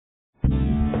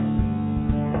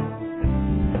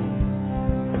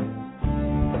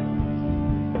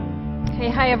Hey,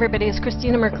 hi everybody, it's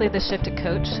Christina Merkley, the Shifted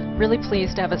Coach. Really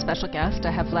pleased to have a special guest.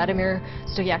 I have Vladimir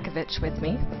Stojakovic with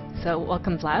me. So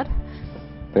welcome, Vlad.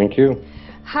 Thank you.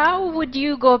 How would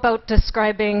you go about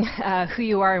describing who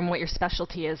you are and what your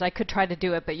specialty is? I could try to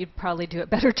do it, but you'd probably do a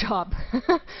better job.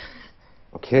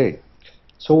 Okay.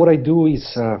 So what I do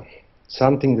is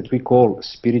something that we call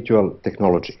spiritual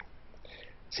technology.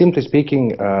 Simply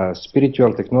speaking,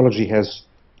 spiritual technology has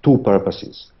two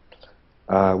purposes.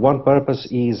 One purpose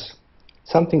is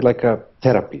something like a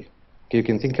therapy. You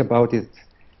can think about it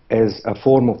as a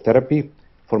form of therapy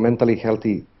for mentally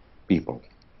healthy people.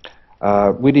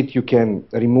 With it, you can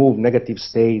remove negative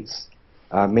states,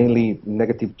 mainly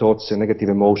negative thoughts and negative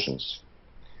emotions.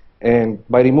 And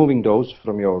by removing those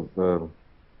from your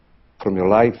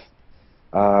life,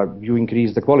 you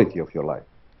increase the quality of your life.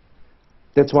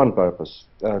 That's one purpose.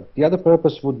 The other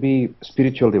purpose would be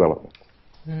spiritual development.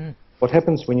 Mm. What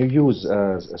happens when you use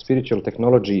spiritual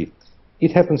technology,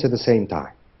 it happens at the same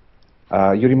time.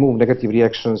 You remove negative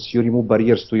reactions, you remove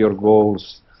barriers to your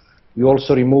goals, you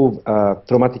also remove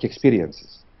traumatic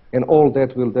experiences. And all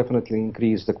that will definitely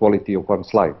increase the quality of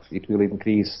one's life. It will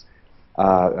increase,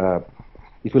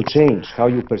 it will change how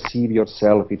you perceive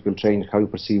yourself, it will change how you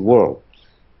perceive the world.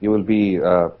 You will be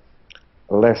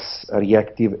less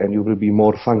reactive and you will be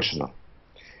more functional.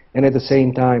 And at the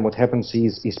same time, what happens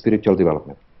is spiritual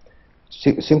development.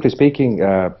 Simply speaking,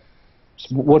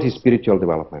 what is spiritual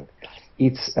development?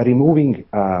 It's removing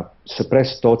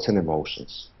suppressed thoughts and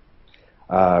emotions.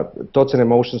 Thoughts and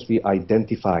emotions we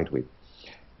identified with.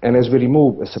 And as we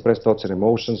remove suppressed thoughts and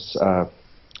emotions,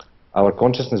 our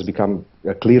consciousness becomes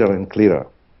clearer and clearer.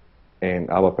 And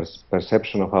our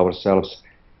perception of ourselves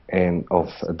and of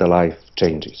the life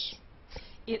changes.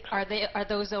 Are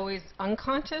those always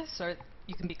unconscious, or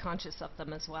you can be conscious of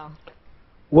them as well?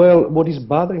 Well, what is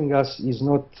bothering us is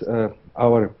not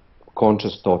our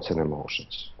conscious thoughts and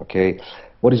emotions, okay?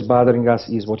 What is bothering us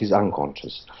is what is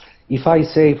unconscious. If I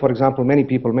say, for example, many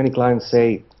clients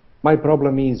say, my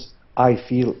problem is I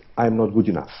feel I'm not good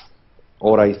enough,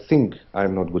 or I think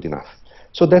I'm not good enough.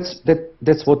 So that's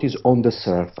what is on the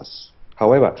surface.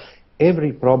 However,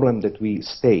 every problem that we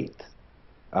state,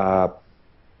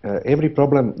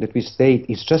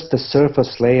 is just the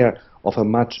surface layer of a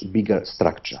much bigger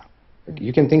structure. Mm-hmm.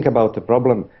 You can think about a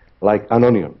problem like an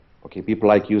onion. Okay, people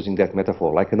like using that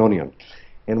metaphor, like an onion.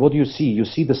 And what do you see? You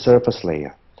see the surface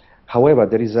layer. However,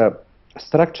 there is a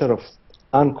structure of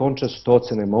unconscious thoughts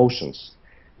and emotions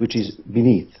which is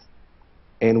beneath,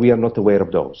 and we are not aware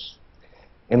of those.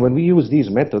 And when we use these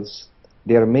methods,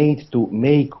 they are made to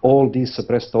make all these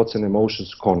suppressed thoughts and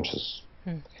emotions conscious.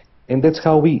 And that's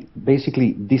how we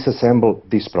basically disassemble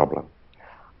this problem.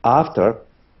 After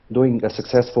doing a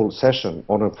successful session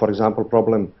on a, for example,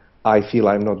 problem, I feel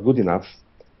I'm not good enough,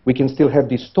 we can still have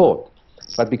this thought,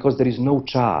 but because there is no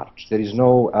charge, there is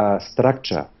no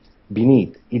structure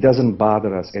beneath, it doesn't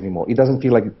bother us anymore. It doesn't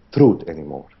feel like truth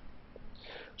anymore.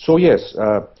 So yes,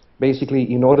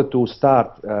 basically in order to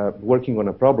start working on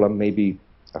a problem, maybe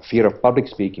a fear of public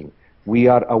speaking, we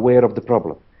are aware of the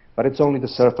problem, but it's only the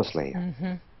surface layer.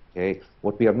 Mm-hmm. Okay?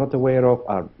 What we are not aware of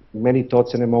are many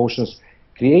thoughts and emotions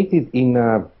created in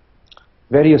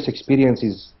various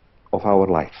experiences of our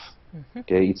life. Mm-hmm.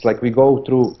 Okay? It's like we go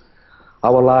through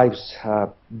our lives,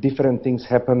 different things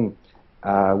happen,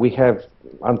 we have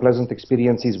unpleasant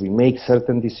experiences, we make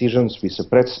certain decisions, we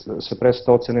suppress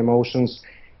thoughts and emotions,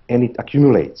 and it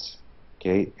accumulates.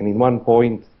 Okay? And in one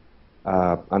point,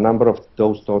 a number of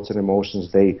those thoughts and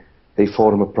emotions, they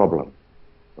form a problem.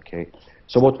 Okay?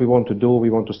 So what we want to do, we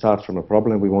want to start from a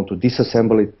problem, we want to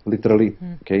disassemble it literally,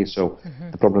 okay, so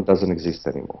the problem doesn't exist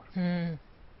anymore.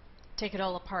 Take it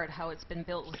all apart, how it's been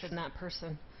built within that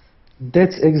person.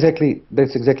 That's exactly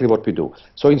what we do.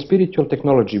 So in spiritual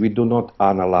technology, we do not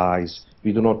analyze,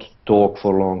 we do not talk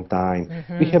for a long time.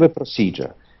 We have a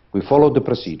procedure. We follow the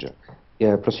procedure.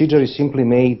 Procedure is simply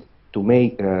made to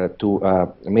make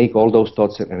all those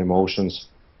thoughts and emotions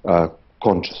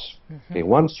conscious. Okay?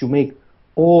 Once you make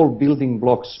all building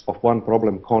blocks of one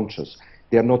problem conscious,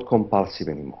 they are not compulsive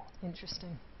anymore.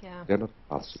 Interesting. Yeah. They're not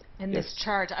compulsive. And yes. This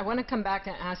charge, I want to come back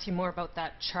and ask you more about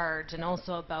that charge, and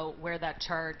also about where that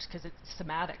charge, because it's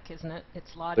somatic, isn't it?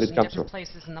 It's lodged in different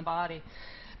places in the body.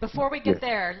 Before we get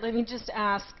there, let me just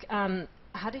ask,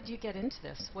 how did you get into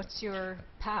this? What's your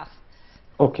path?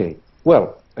 Okay.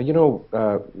 Well, you know,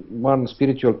 one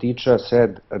spiritual teacher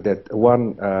said that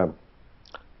one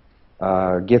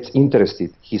gets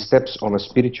interested, he steps on a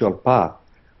spiritual path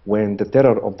when the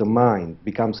terror of the mind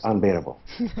becomes unbearable.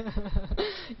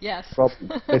 Yes.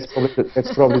 That's probably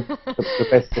the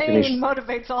best definition. Pain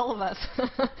motivates all of us.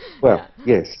 Well,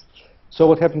 yes. So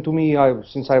what happened to me,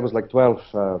 since I was like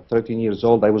 12, 13 years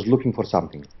old, I was looking for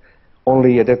something.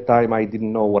 Only at that time, I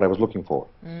didn't know what I was looking for.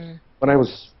 When I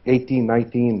was 18,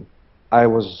 19, I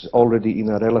was already in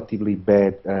a relatively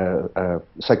bad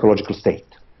psychological state.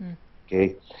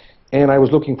 Okay, and I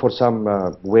was looking for some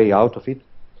way out of it.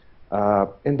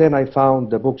 And then I found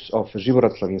the books of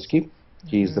Živorad Slavinsky.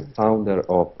 He is the founder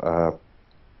of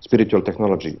spiritual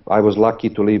technology. I was lucky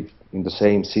to live in the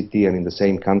same city and in the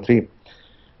same country.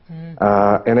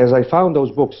 And as I found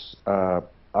those books, I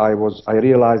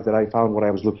realized that I found what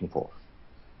I was looking for.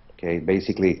 Okay,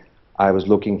 basically, I was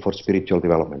looking for spiritual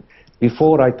development.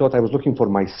 Before, I thought I was looking for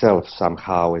myself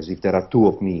somehow, as if there are two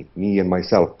of me and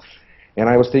myself. And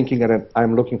I was thinking that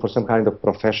I'm looking for some kind of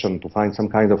profession, to find some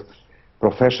kind of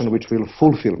profession which will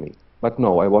fulfill me. But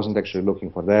no, I wasn't actually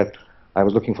looking for that. I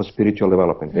was looking for spiritual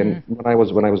development. And when I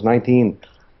was 19,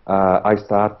 I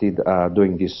started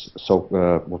doing this,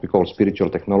 what we call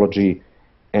spiritual technology.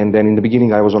 And then in the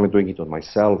beginning, I was only doing it on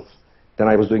myself. Then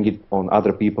I was doing it on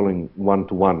other people in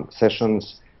one-to-one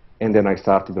sessions. And then I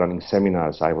started running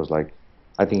seminars. I was like,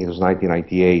 I think it was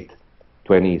 1998,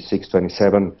 26,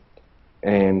 27.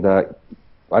 And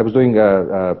I was doing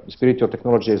spiritual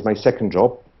technology as my second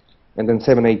job. And then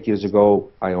 7, 8 years ago,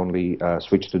 I only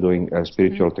switched to doing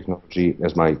spiritual technology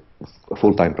as my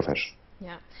full-time profession.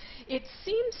 Yeah. It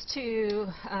seems to,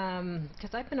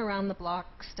 because I've been around the block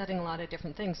studying a lot of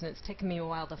different things, and it's taken me a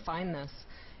while to find this.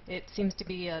 It seems to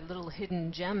be a little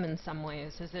hidden gem in some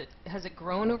ways. Has it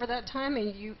grown over that time?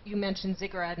 And you mentioned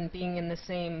Ziggurat and being in the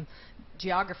same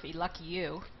geography. Lucky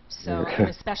you. So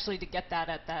especially to get that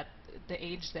at the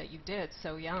age that you did,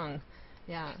 so young.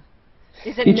 Yeah.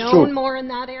 Is it known more in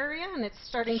that area, and it's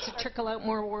starting to trickle out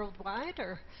more worldwide,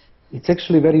 or? It's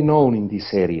actually very known in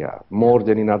this area, more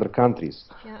than in other countries.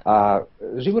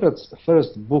 Živorad's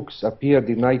first books appeared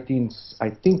in I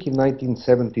think in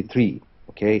 1973.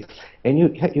 Okay, and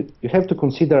you have to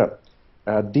consider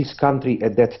this country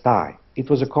at that time. It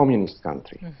was a communist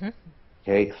country.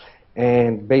 Okay,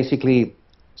 and basically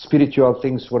spiritual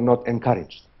things were not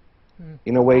encouraged.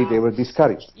 In a way, they were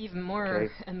discouraged. Even more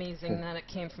amazing that it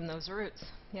came from those roots.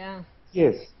 Yeah.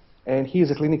 Yes, and he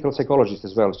is a clinical psychologist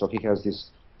as well, so he has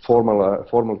this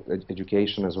formal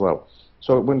education as well.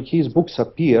 So when his books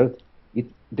appeared,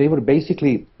 they were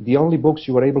basically the only books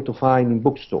you were able to find in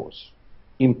bookstores,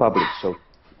 in public. So,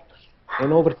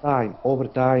 and over time,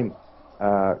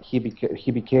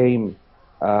 he became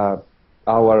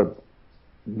our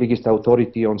biggest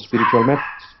authority on spiritual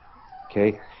methods.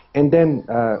 Okay. And then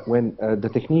when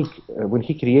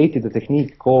he created the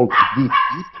technique called Deep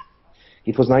Deep,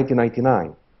 it was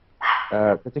 1999.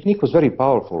 The technique was very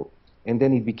powerful, and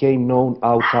then it became known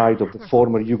outside of the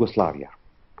former Yugoslavia.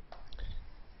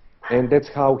 And that's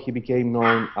how he became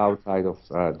known outside of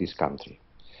this country.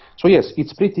 So yes,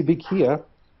 it's pretty big here,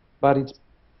 but it's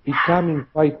becoming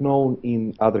quite known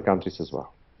in other countries as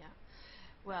well. Yeah.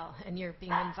 Well, and you're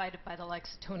being invited by the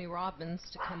likes of Tony Robbins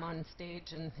to come on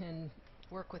stage and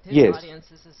work with his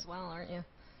audiences as well, aren't you?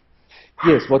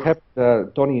 Yes, what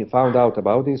happened, Tony found out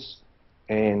about this,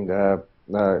 and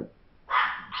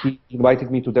he invited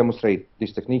me to demonstrate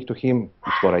this technique to him.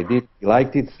 It's what I did. He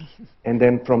liked it. And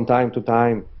then from time to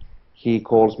time, he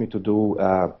calls me to do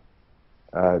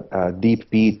deep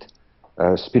beat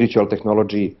spiritual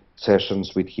technology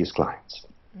sessions with his clients.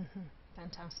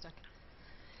 Fantastic.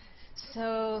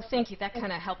 So thank you. That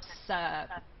kind of helps.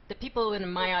 The people in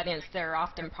my audience, they're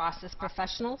often process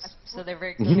professionals, so they're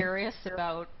very curious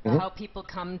about how people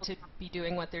come to be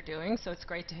doing what they're doing. So it's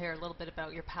great to hear a little bit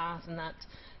about your path and that,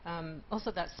 also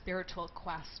that spiritual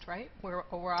quest, right?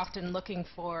 We're often looking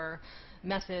for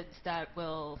methods that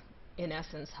will, in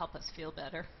essence, help us feel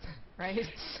better, right?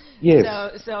 Yes.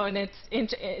 So and it's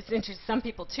interesting. Some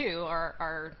people too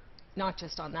are not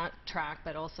just on that track,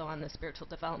 but also on the spiritual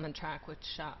development track,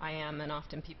 which I am, and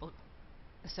often people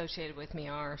associated with me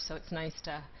are, so it's nice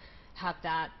to have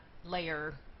that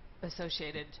layer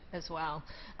associated as well.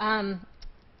 We're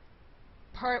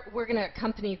going to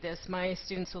accompany this. My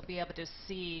students will be able to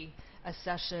see a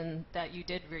session that you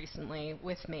did recently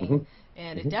with me,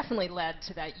 and it definitely led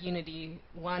to that Unity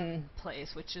One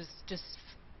place, which is just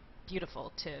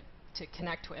beautiful to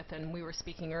connect with. And we were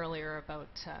speaking earlier about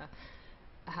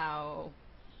how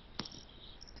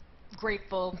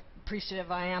grateful,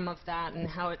 appreciative I am of that, and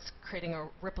how it's creating a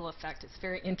ripple effect. It's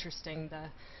very interesting,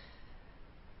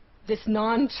 this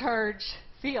non-charge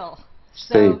feel.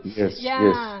 So yes.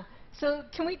 So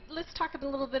let's talk a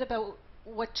little bit about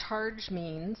what charge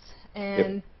means,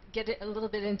 and get it a little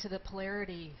bit into the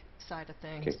polarity side of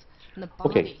things and the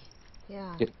body.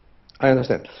 I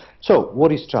understand. So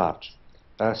what is charge?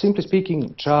 Simply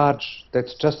speaking, charge,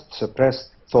 that's just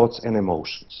suppressed thoughts, and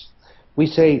emotions. We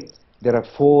say there are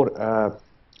four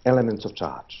elements of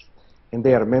charge, and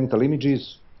they are mental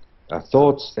images,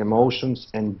 thoughts, emotions,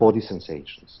 and body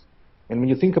sensations. And when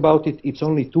you think about it, it's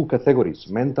only two categories,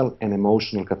 mental and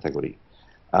emotional category.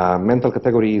 Mental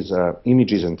category is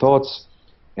images and thoughts.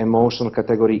 Emotional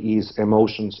category is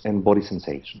emotions and body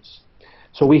sensations.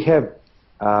 So we have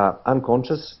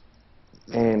unconscious,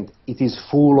 and it is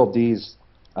full of these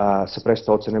suppressed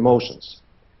thoughts and emotions.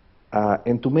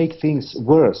 And to make things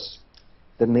worse,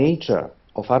 the nature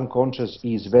of unconscious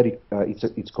is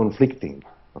it's conflicting.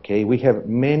 Okay, we have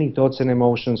many thoughts and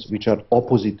emotions which are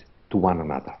opposite to one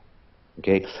another.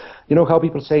 Okay, you know how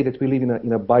people say that we live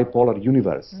in a bipolar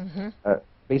universe.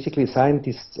 Basically,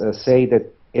 scientists say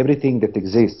that everything that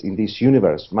exists in this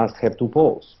universe must have two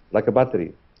poles, like a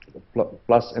battery,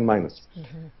 plus and minus.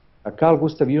 Carl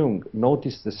Gustav Jung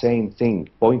noticed the same thing,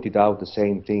 pointed out the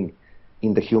same thing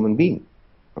in the human being.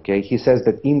 Okay, he says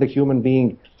that in the human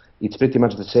being, it's pretty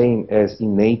much the same as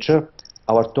in nature.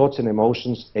 Our thoughts and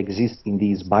emotions exist in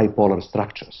these bipolar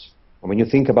structures. And when you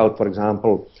think about, for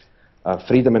example,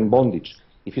 freedom and bondage,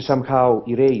 if you somehow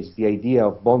erase the idea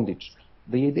of bondage,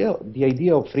 the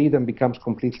idea of freedom becomes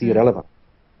completely irrelevant.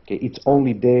 Okay, it's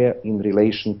only there in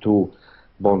relation to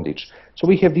bondage. So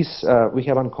we have this, we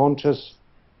have unconscious,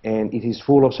 and it is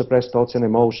full of suppressed thoughts and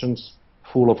emotions,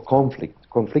 full of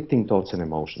conflicting thoughts and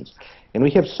emotions. And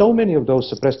we have so many of those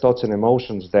suppressed thoughts and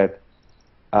emotions that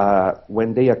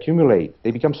when they accumulate,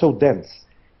 they become so dense,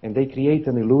 and they create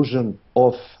an illusion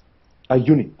of a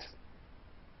unit,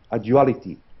 a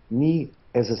duality, me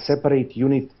as a separate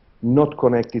unit, not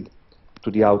connected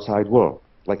to the outside world,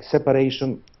 like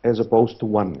separation as opposed to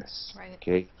oneness. Right.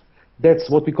 Okay, that's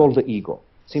what we call the ego.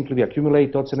 Simply we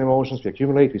accumulate thoughts and emotions, we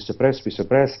accumulate, we suppress,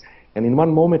 and in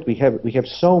one moment we have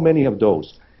so many of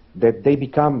those that they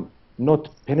become not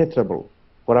penetrable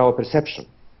for our perception,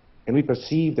 and we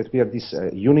perceive that we are this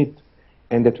unit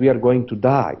and that we are going to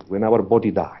die when our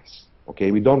body dies.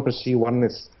 Okay, we don't perceive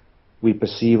oneness, we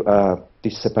perceive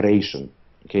this separation.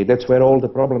 Okay, that's where all the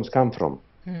problems come from.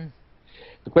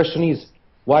 The question is,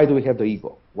 why do we have the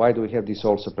ego? Why do we have these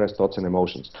all suppressed thoughts and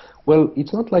emotions? Well,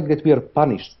 it's not like that we are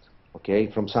punished,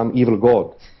 okay, from some evil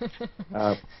god.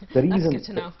 The reason, that's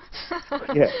good to know.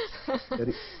 Yeah,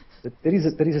 there is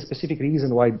a specific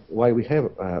reason why we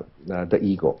have the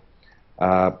ego.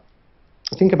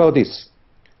 Think about this.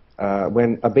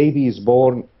 When a baby is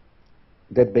born,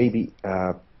 that baby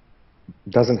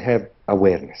doesn't have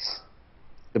awareness.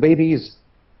 The baby is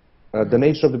the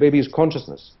nature of the baby is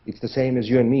consciousness. It's the same as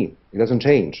you and me. It doesn't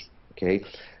change. Okay,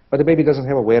 but the baby doesn't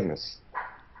have awareness,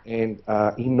 and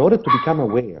in order to become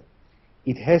aware,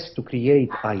 it has to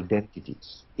create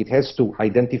identities. It has to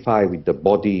identify with the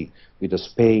body, with the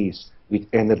space, with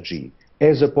energy,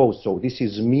 as opposed, so this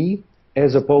is me,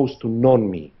 as opposed to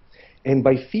non-me. And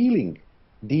by feeling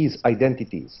these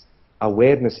identities,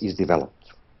 awareness is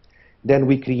developed. Then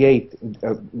we create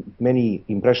many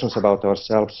impressions about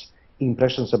ourselves,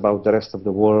 impressions about the rest of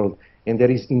the world, and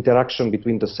there is interaction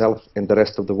between the self and the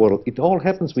rest of the world. It all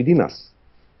happens within us.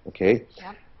 Okay?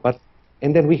 Yeah.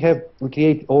 And then we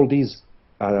create all these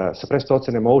suppressed thoughts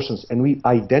and emotions, and we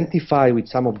identify with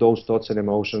some of those thoughts and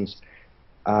emotions,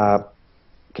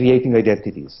 creating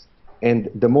identities. And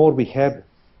the more we have,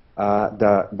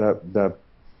 the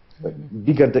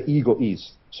bigger the ego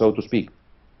is, so to speak.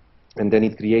 And then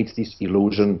it creates this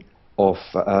illusion of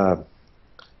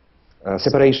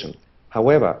separation.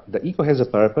 However, the ego has a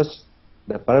purpose.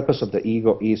 The purpose of the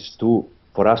ego is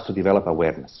for us to develop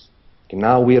awareness. Okay,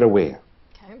 now we're aware.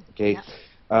 Okay.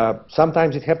 Yeah.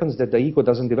 Sometimes it happens that the ego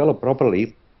doesn't develop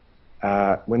properly.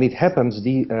 When it happens,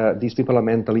 these people are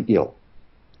mentally ill.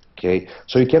 Okay,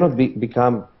 so you cannot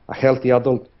become a healthy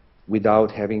adult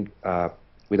without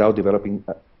developing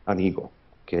an ego.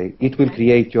 Okay, it will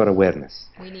create your awareness.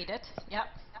 We need it. Yeah.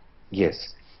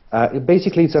 Yes.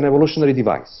 Basically, it's an evolutionary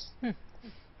device.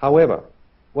 However,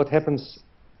 what happens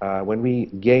when we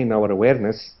gain our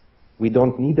awareness? We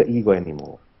don't need the ego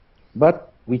anymore,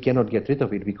 but we cannot get rid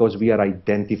of it because we are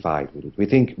identified with it. We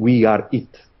think we are it.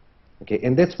 Okay,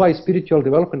 and that's why spiritual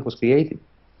development was created.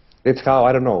 That's how,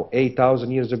 I don't know, 8,000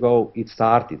 years ago it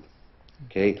started.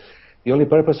 Okay, the only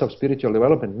purpose of spiritual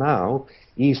development now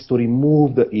is to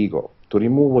remove the ego, to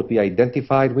remove what we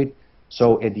identified with.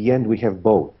 So at the end we have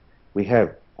both. We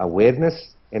have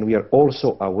awareness, and we are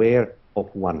also aware of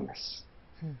oneness.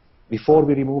 Before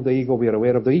we remove the ego, we are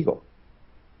aware of the ego.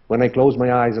 When I close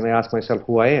my eyes and I ask myself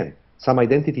who I am, some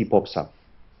identity pops up.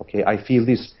 Okay, I feel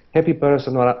this happy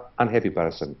person or unhappy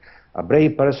person, a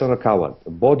brave person or coward, a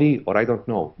body or I don't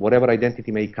know, whatever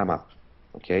identity may come up.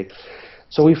 Okay,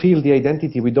 so we feel the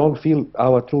identity, we don't feel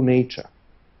our true nature.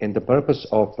 And the purpose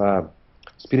of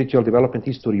spiritual development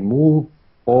is to remove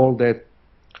all that,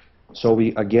 so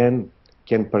we again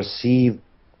can perceive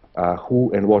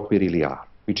who and what we really are,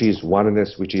 which is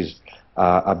oneness, which is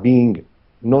a being,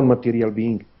 non-material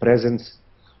being, presence,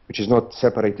 which is not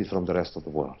separated from the rest of the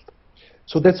world.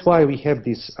 So that's why we have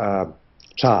this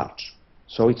charge.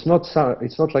 So it's not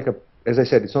like a, as I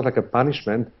said, it's not like a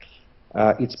punishment.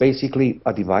 It's basically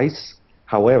a device.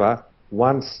 However,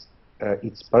 once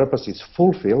its purpose is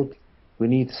fulfilled, we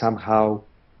need somehow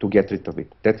to get rid of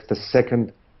it. That's the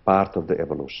second part of the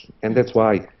evolution. And that's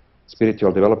why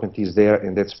spiritual development is there,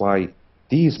 and that's why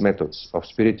these methods of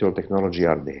spiritual technology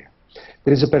are there.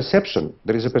 There is a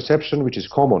perception which is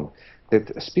common,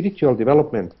 that spiritual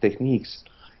development techniques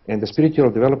and the spiritual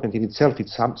development in itself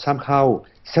is somehow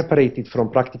separated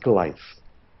from practical life.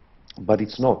 But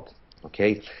it's not,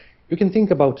 okay? You can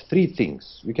think about three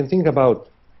things. We can think about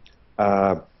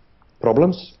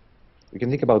problems, you can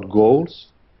think about goals,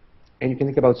 and you can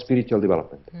think about spiritual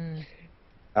development.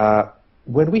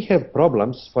 When we have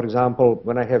problems, for example,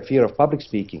 when I have fear of public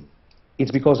speaking, it's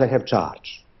because I have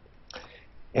charge.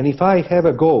 And if I have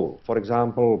a goal, for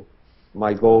example,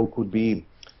 my goal could be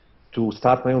to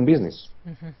start my own business.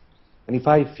 And if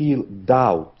I feel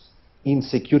doubt,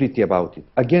 insecurity about it,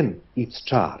 again, it's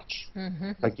charge.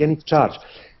 Again, it's charge.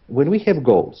 When we have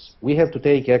goals, we have to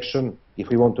take action if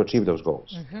we want to achieve those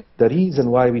goals. The reason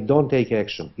why we don't take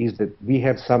action is that we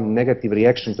have some negative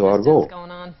reaction to our goal.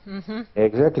 Going on.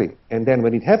 Exactly. And then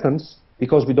when it happens,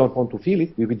 because we don't want to feel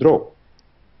it, we withdraw.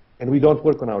 And we don't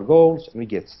work on our goals, and we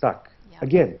get stuck.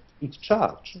 Again, it's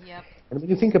charge. And when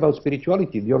you think about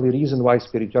spirituality, the only reason why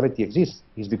spirituality exists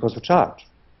is because of charge.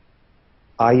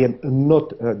 I am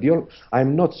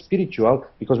not spiritual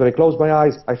because when I close my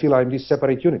eyes, I feel I'm this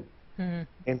separate unit.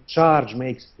 And charge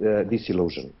makes this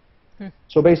illusion.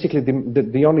 So basically,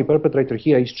 the only perpetrator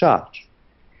here is charge.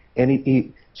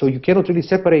 And so you cannot really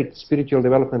separate spiritual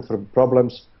development from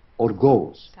problems or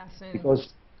goals.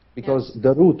 Because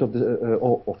the root of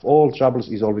all troubles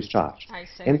is always charge.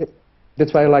 And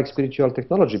that's why I like spiritual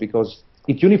technology, because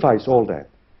it unifies all that.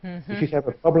 If you have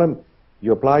a problem,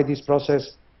 you apply this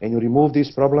process, and you remove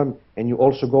this problem, and you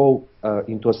also go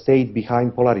into a state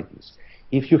behind polarities.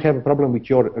 If you have a problem with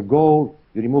your goal,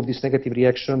 you remove this negative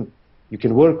reaction, you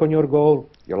can work on your goal,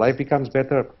 your life becomes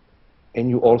better, and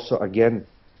you also, again,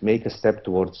 make a step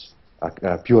towards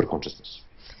pure consciousness.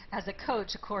 As a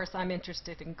coach, of course, I'm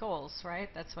interested in goals, right?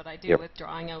 That's what I do with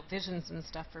drawing out visions and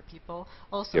stuff for people.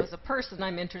 Also, as a person,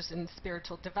 I'm interested in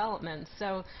spiritual development.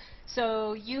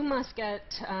 So you must get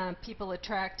people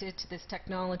attracted to this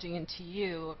technology and to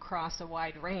you across a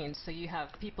wide range. So you have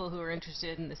people who are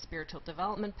interested in the spiritual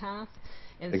development path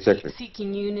and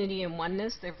seeking unity and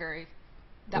oneness.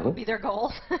 That would be their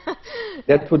goal.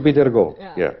 That would be their goal.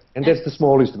 And that's the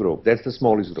smallest group. That's the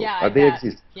smallest group. They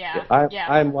exist.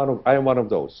 I'm one of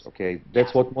those. Okay,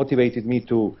 that's what motivated me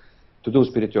to do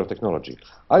spiritual technology.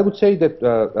 I would say that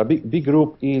a big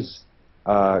group is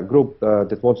a group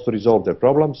that wants to resolve their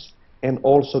problems, and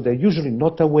also they're usually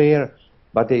not aware,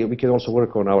 but we can also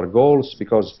work on our goals,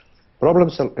 because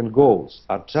problems and goals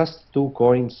are just two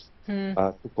coins,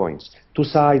 two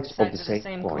sides of the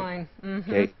same coin.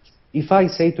 Okay. If I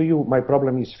say to you, my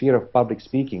problem is fear of public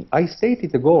speaking, I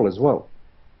stated the goal as well,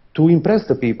 to impress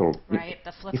the people. Right,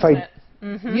 the flip of it.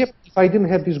 If I didn't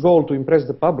have this goal to impress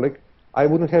the public, I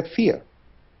wouldn't have fear.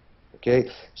 Okay,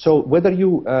 so whether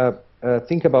you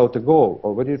think about the goal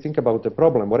or whether you think about the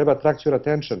problem, whatever attracts your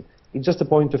attention, it's just a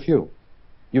point of view.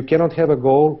 You cannot have a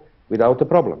goal without a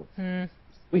problem.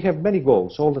 We have many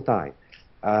goals all the time,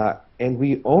 and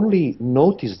we only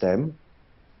notice them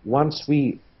once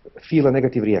we feel a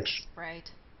negative reaction.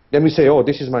 Then we say, oh,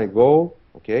 this is my goal,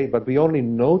 okay, but we only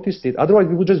noticed it. Otherwise,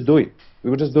 we would just do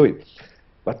it.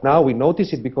 But now we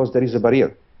notice it because there is a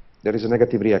barrier. There is a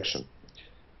negative reaction.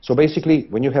 So basically,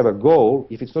 when you have a goal,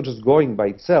 if it's not just going by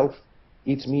itself,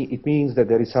 it means that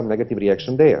there is some negative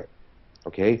reaction there,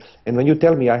 okay? And when you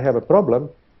tell me I have a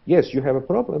problem, yes, you have a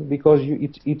problem because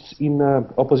it's in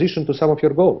opposition to some of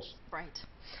your goals.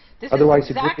 This is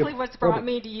exactly what's brought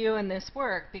me to you in this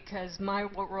work, because my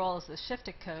role as a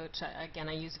shifted coach, again,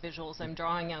 I use visuals. I'm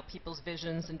drawing out people's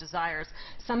visions and desires.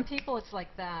 Some people, it's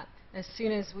like that. As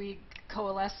soon as we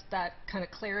coalesce that kind of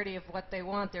clarity of what they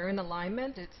want, they're in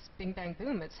alignment. It's bing, bang,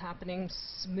 boom. It's happening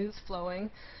smooth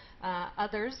flowing.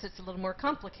 Others, it's a little more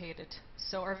complicated,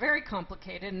 or very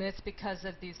complicated, and it's because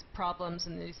of these problems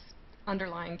and these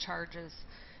underlying charges.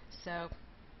 So.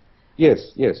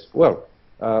 Yes. Well.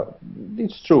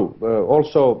 It's true.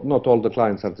 Also, not all the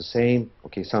clients are the same.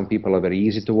 Okay, some people are very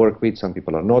easy to work with, some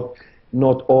people are not.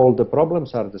 Not all the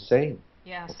problems are the same.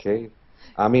 Yes. Okay.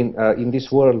 I mean, in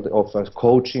this world of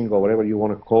coaching or whatever you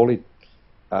want to call it,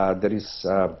 there is,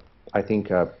 I think,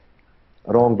 a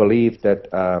wrong belief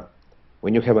that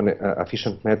when you have an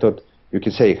efficient method, you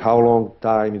can say how long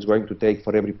time it's going to take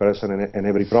for every person and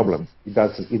every problem. It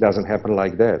doesn't happen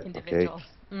like that. Individual. Okay?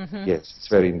 Mm-hmm. Yes, it's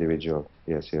very individual.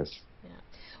 Yes, yes.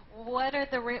 Yeah. What are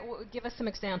give us some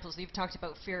examples. You've talked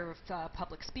about fear of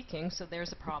public speaking, so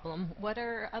there's a problem. What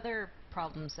are other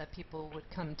problems that people would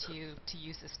come to you to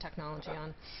use this technology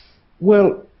on?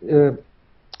 Well,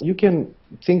 you can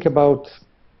think about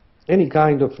any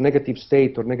kind of negative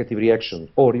state or negative reaction,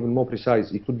 or even more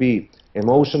precise, it could be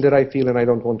emotion that I feel and I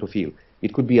don't want to feel.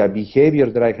 It could be a behavior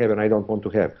that I have and I don't want to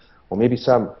have, or maybe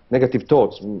some negative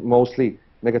thoughts, mostly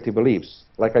negative beliefs.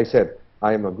 Like I said,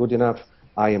 I am not good enough,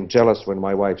 I am jealous when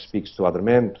my wife speaks to other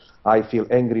men, I feel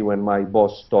angry when my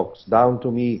boss talks down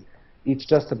to me. It's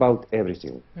just about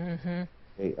everything. Mm-hmm.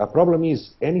 Okay? A problem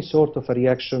is any sort of a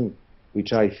reaction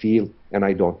which I feel and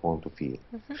I don't want to feel.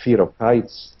 Mm-hmm. Fear of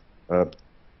heights,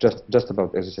 just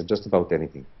about, as I said, just about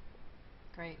anything.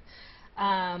 Great.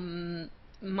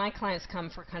 My clients come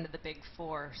for kind of the big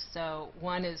four. So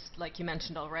one is, like you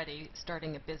mentioned already,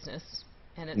 starting a business,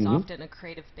 and it's mm-hmm. often a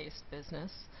creative-based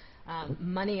business.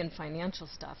 Money and financial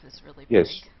stuff is really big.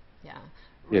 Yes. Yeah.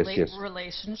 Yes.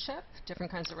 Relationship,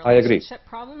 different kinds of relationship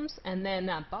problems, and then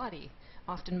body,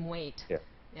 often weight. Yeah.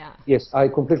 Yeah. Yes, I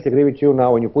completely agree with you.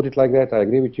 Now, when you put it like that, I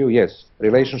agree with you. Yes,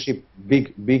 relationship,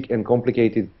 big and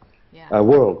complicated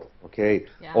world. Okay.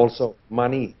 Yeah. Also,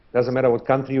 money. Doesn't matter what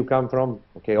country you come from.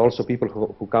 Okay. Also, people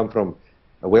who come from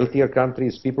wealthier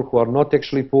countries, people who are not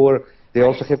actually poor, they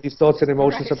also have these thoughts and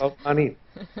emotions about money.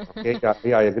 Okay.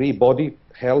 Yeah, I agree. Body,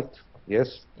 health.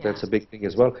 Yes, that's a big thing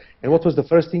as well. And what was the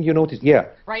first thing you noticed? Yeah.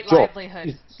 Right. Job.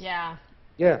 Livelihood. Yeah.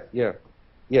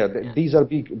 These are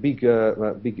big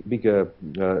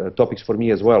topics for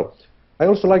me as well. I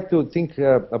also like to think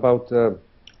about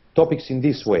topics in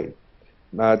this way.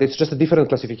 It's just a different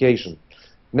classification.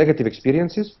 Negative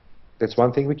experiences, that's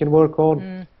one thing we can work on.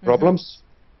 Mm-hmm. Problems,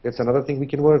 that's another thing we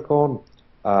can work on.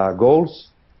 Goals,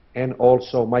 and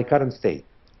also my current state.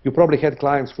 You probably had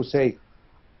clients who say,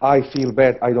 I feel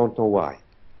bad, I don't know why.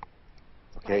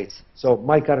 Okay, right. So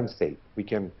my current state, we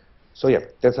can, so yeah,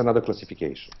 that's another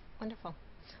classification. Wonderful.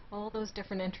 All those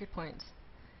different entry points.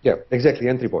 Yeah, exactly,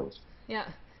 entry points. Yeah.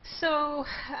 So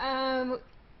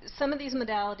some of these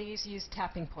modalities use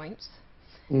tapping points.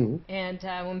 Mm-hmm. And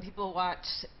when people watch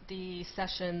the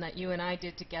session that you and I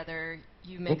did together,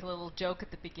 you make a little joke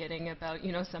at the beginning about,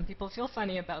 some people feel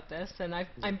funny about this, and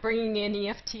I'm bringing in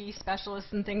EFT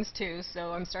specialists and things too,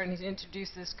 so I'm starting to introduce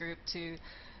this group to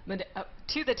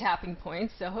the tapping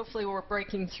points. So hopefully we're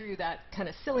breaking through that kind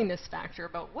of silliness factor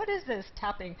about what is this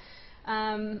tapping.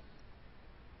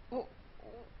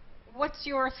 What's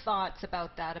your thoughts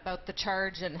about that, about the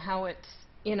charge and how it's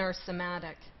in our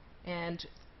somatic, and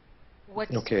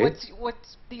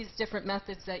what's these different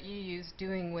methods that you use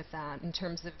doing with that in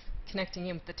terms of connecting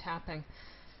in with the tapping?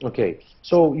 Okay,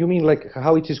 so you mean like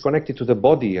how it is connected to the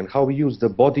body and how we use the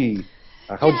body,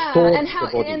 how it stores the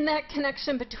body? And that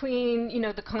connection between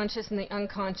the conscious and the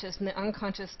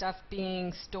unconscious stuff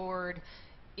being stored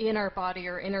in our body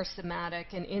or in our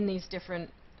somatic and in these different,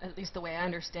 at least the way I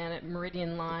understand it,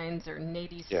 meridian lines or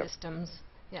nadi systems.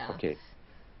 Yeah. Okay.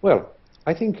 Well,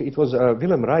 I think it was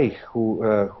Wilhelm Reich who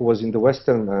was in the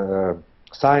Western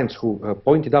science who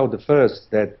pointed out the first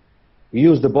that we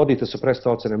use the body to suppress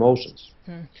thoughts and emotions.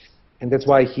 And that's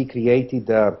why he created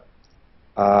a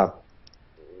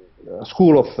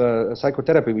school of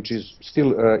psychotherapy, which is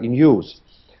still in use.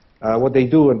 What they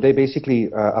do, and they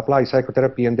basically apply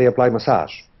psychotherapy and they apply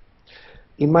massage.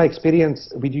 In my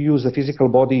experience, we do use the physical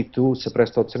body to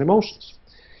suppress thoughts and emotions.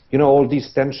 All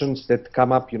these tensions that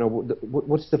come up,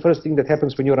 what's the first thing that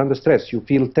happens when you're under stress? You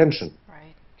feel tension.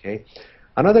 Right. Okay.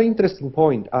 Another interesting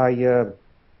point,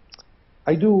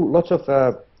 I do lots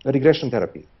of regression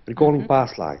therapy, recalling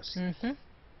past lives.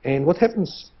 And what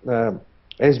happens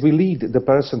as we lead the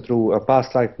person through a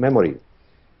past life memory,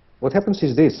 what happens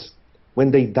is this: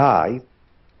 when they die,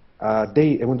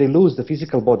 when they lose the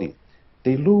physical body,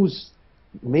 they lose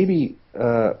maybe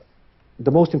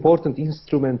the most important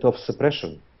instrument of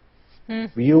suppression.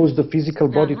 We use the physical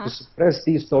body to suppress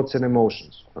these thoughts and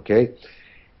emotions. Okay,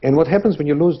 and what happens when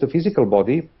you lose the physical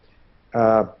body?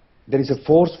 There is a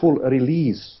forceful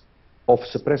release of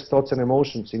suppressed thoughts and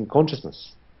emotions in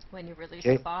consciousness. When you release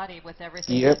the body with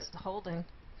everything it's holding.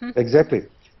 Exactly.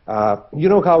 You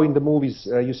know how in the movies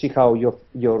you see how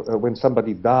when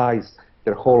somebody dies,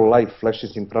 their whole life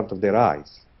flashes in front of their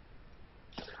eyes.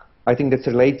 I think that's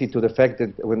related to the fact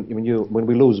that when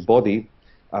we lose body,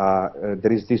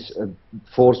 there is this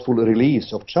forceful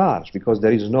release of charge because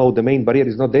there is no, the main barrier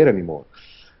is not there anymore.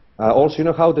 Also, you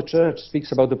know how the church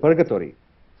speaks about the purgatory.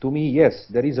 To me, yes,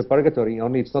 there is a purgatory,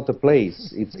 only it's not a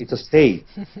place, it's a state,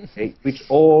 okay, which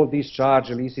all this charge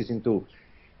releases into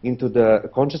the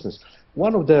consciousness.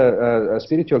 One of the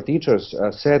spiritual teachers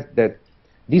said that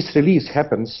this release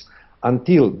happens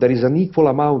until there is an equal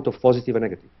amount of positive and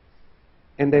negative.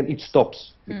 And then it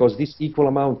stops, because this equal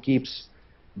amount keeps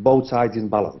both sides in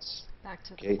balance. Back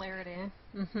to the clarity,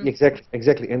 eh?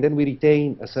 Exactly. And then we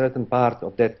retain a certain part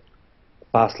of that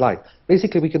past life.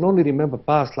 Basically, we can only remember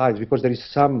past lives because there is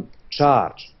some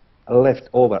charge left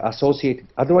over, associated.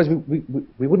 Otherwise,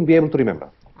 we wouldn't be able to remember.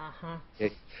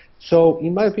 Okay? So,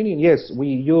 in my opinion, yes, we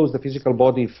use the physical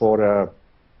body for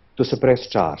to suppress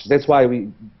charge. That's why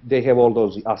they have all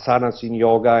those asanas in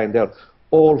yoga, and there are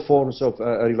all forms of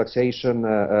relaxation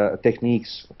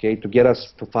techniques, okay, to get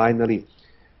us to finally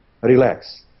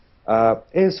relax.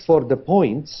 As for the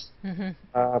points,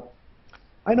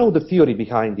 I know the theory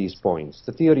behind these points.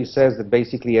 The theory says that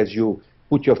basically as you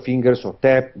put your fingers or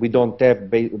tap, we don't tap,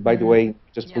 by the way,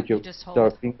 just put your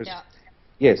fingers. Yeah.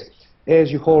 Yes,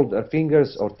 as you hold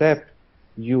fingers or tap,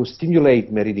 you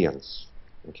stimulate meridians,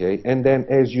 okay? And then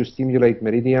as you stimulate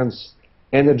meridians,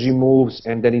 energy moves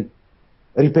and then it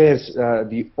repairs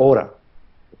the aura,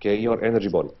 okay, your energy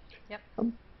body. Yep.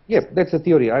 Yeah, that's the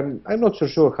theory. I'm not so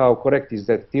sure how correct is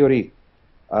that theory.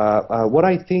 What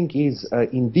I think is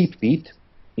in deep beat,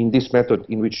 in this method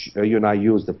in which you and I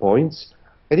use the points,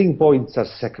 I think points are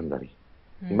secondary.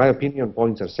 In my opinion,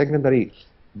 points are secondary.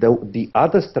 The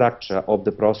other structure of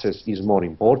the process is more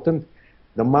important.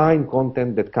 The mind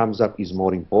content that comes up is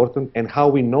more important, and how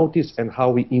we notice and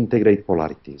how we integrate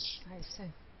polarities. I see.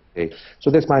 Okay. So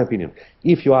that's my opinion.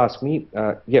 If you ask me,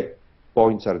 yeah,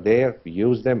 points are there, we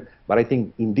use them, but I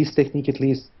think in this technique at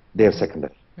least, they're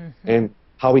secondary. And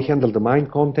how we handle the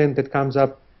mind content that comes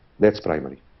up, that's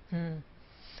primary.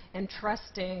 And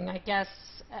trusting, I guess,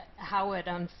 how it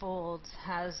unfolds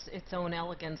has its own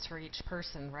elegance for each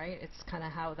person, right? It's kind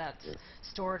of how that's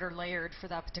stored or layered for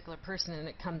that particular person, and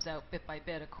it comes out bit by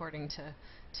bit according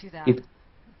to that.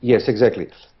 Yes, exactly.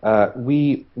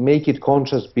 We make it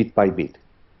conscious bit by bit.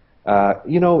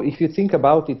 You know, if you think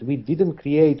about it, we didn't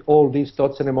create all these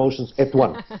thoughts and emotions at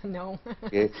once. No.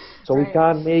 Okay? So we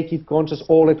can't make it conscious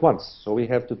all at once. So we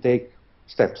have to take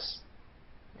steps.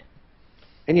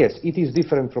 And yes, it is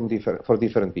different for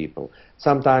different people.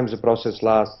 Sometimes the process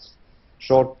lasts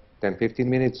short, 10-15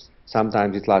 minutes.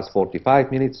 Sometimes it lasts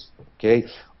 45 minutes. Okay?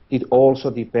 It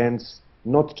also depends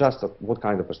not just on what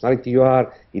kind of personality you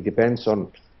are. It depends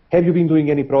on, have you been doing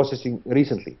any processing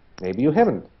recently? Maybe you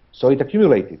haven't. So it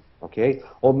accumulated. Okay?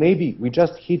 Or maybe we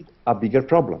just hit a bigger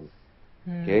problem.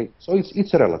 Okay? So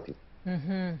it's relative.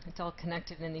 It's all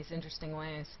connected in these interesting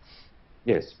ways.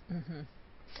 Yes.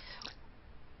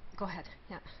 Go ahead.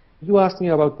 Yeah. You asked me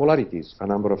about polarities a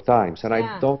number of times, and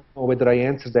I don't know whether I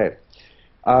answered that.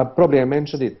 Probably I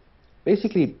mentioned it.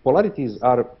 Basically, polarities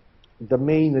are the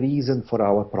main reason for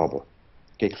our problem.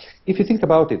 Okay. If you think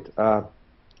about it, the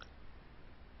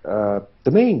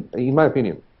main, in my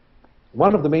opinion,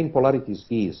 one of the main polarities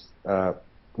is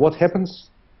what happens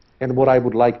and what I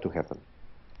would like to happen.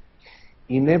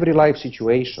 In every life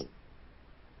situation,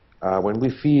 when we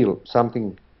feel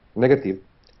something negative,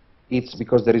 it's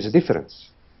because there is a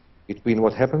difference between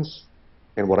what happens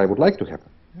and what I would like to happen.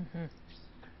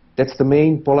 That's the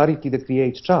main polarity that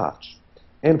creates charge.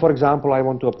 And for example, I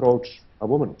want to approach a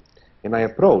woman, and I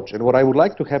approach, and what I would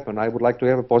like to happen, I would like to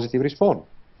have a positive response,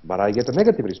 but I get a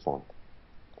negative response.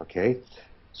 Okay?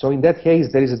 So in that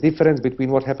case, there is a difference between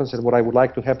what happens and what I would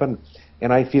like to happen,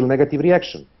 and I feel negative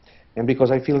reaction. And because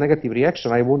I feel negative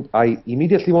reaction, I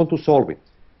immediately want to solve it.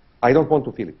 I don't want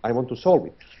to feel it. I want to solve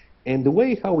it. And the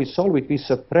way how we solve it, we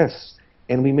suppress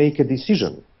and we make a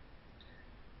decision.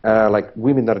 Like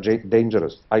women are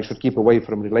dangerous, I should keep away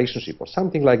from relationship or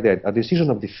something like that, a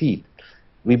decision of defeat.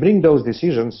 We bring those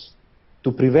decisions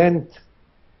to prevent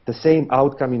the same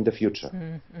outcome in the future,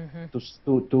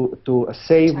 to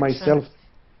save myself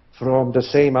from the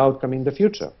same outcome in the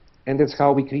future. And that's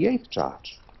how we create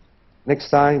charge.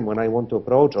 Next time when I want to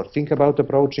approach or think about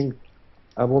approaching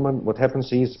a woman, what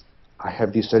happens is I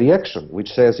have this reaction which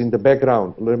says in the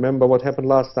background, remember what happened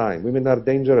last time, women are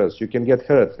dangerous, you can get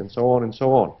hurt, and so on and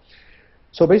so on.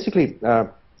 So basically,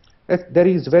 there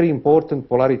is very important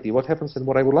polarity, what happens and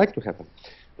what I would like to happen.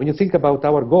 When you think about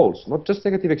our goals, not just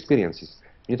negative experiences,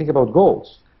 when you think about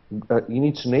goals, in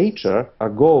its nature, a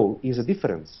goal is a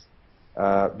difference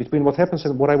between what happens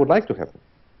and what I would like to happen.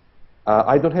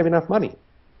 I don't have enough money,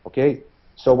 okay?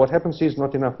 So what happens is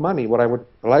not enough money, what I would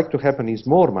like to happen is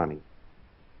more money.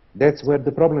 That's where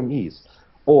the problem is.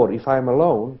 Or if I'm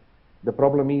alone, the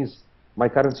problem is my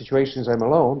current situation is I'm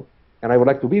alone and I would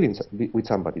like to be with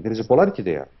somebody. There is a polarity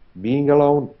there, being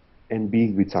alone and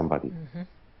being with somebody. Mm-hmm.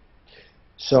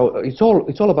 So it's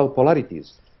all about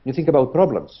polarities. You think about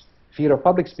problems, fear of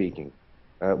public speaking.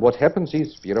 What happens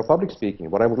is fear of public speaking.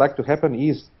 What I would like to happen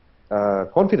is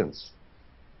confidence.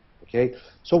 Okay,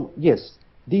 so yes,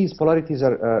 these polarities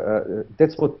are,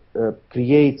 that's what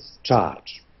creates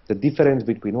charge, the difference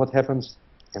between what happens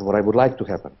and what I would like to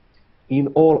happen in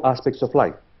all aspects of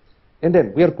life. And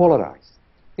then we are polarized.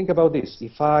 Think about this.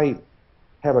 If I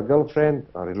have a girlfriend,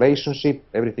 a relationship,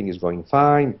 everything is going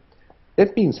fine,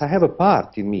 that means I have a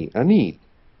part in me, a need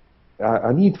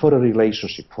for a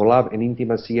relationship, for love and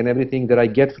intimacy and everything that I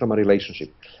get from a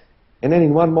relationship. And then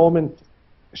in one moment,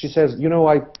 she says, you know,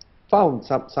 I found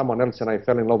someone else and I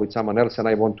fell in love with someone else and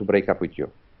I want to break up with you.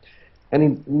 And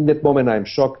in that moment I'm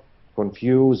shocked,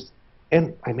 confused,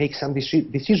 and I make some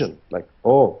decision like,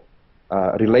 oh,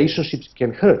 relationships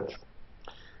can hurt.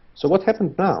 So what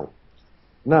happened now?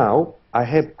 Now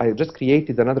I just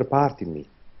created another part in me,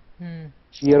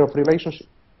 fear of relationship.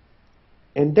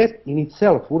 And that in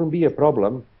itself wouldn't be a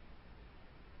problem,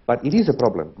 but it is a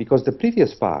problem because the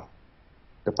previous part,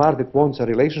 the part that wants a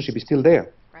relationship, is still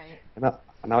there. Right. And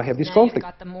now I have this now conflict.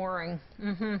 You've got the mooring.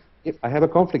 Mm-hmm. I have a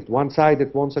conflict. One side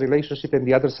that wants a relationship and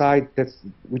the other side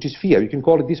which is fear. You can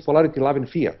call it this polarity, love and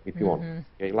fear, if you want.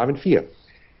 Okay, love and fear.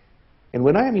 And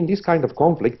when I am in this kind of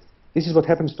conflict, this is what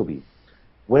happens to me.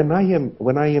 When I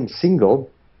am single,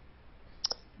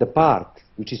 the part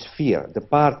which is fear, the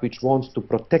part which wants to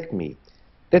protect me,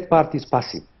 that part is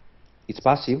passive. It's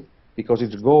passive because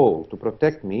its goal to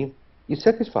protect me is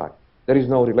satisfied. There is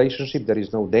no relationship, there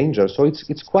is no danger, so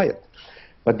it's quiet.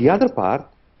 But the other part,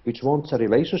 which wants a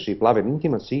relationship, love and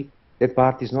intimacy, that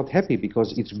part is not happy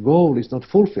because its goal is not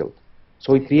fulfilled.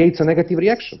 So it creates a negative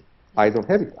reaction. I don't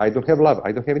have it. I don't have love.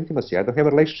 I don't have intimacy. I don't have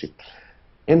a relationship.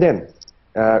 And then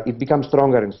it becomes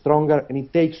stronger and stronger, and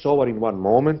it takes over in one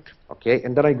moment, okay?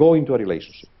 And then I go into a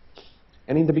relationship.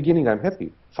 And in the beginning, I'm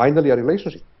happy. Finally, a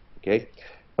relationship, okay?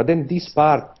 But then this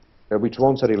part, which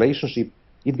wants a relationship,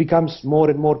 it becomes more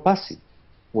and more passive.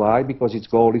 Why? Because its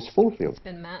goal is fulfilled. It's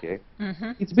been met. Okay?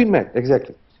 It's been met,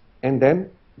 exactly. And then,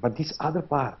 but this other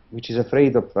part, which is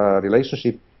afraid of a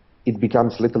relationship, it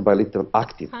becomes little by little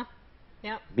active.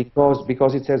 Yeah.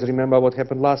 Because it says, remember what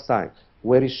happened last time.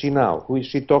 Where is she now? Who is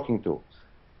she talking to?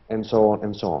 And so on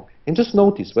and so on. And just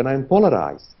notice, when I'm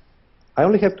polarized, I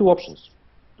only have two options,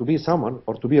 to be someone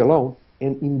or to be alone.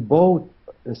 And in both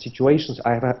situations,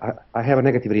 I have a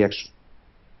negative reaction.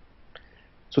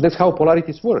 So that's how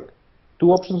polarities work.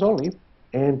 Two options only,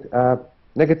 and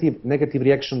negative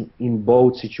reaction in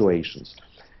both situations.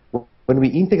 When we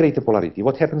integrate the polarity,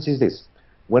 what happens is this.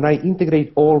 When I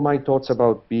integrate all my thoughts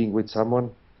about being with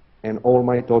someone and all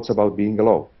my thoughts about being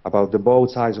alone, about the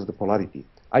both sides of the polarity,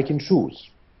 I can choose.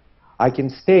 I can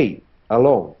stay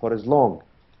alone for as long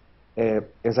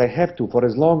as I have to, for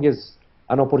as long as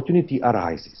an opportunity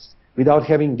arises, without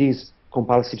having these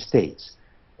compulsive states.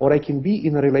 Or I can be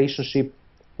in a relationship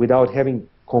without having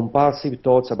compulsive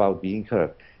thoughts about being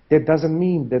hurt. That doesn't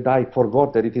mean that I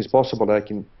forgot that it is possible that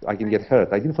I can get hurt.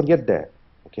 I didn't forget that,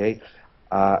 okay?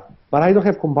 But I don't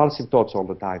have compulsive thoughts all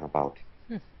the time about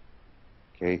it,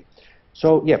 okay?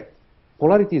 So, yeah,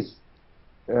 polarities,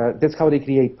 that's how they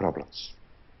create problems.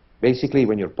 Basically,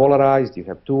 when you're polarized, you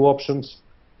have two options.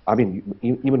 I mean,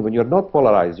 even when you're not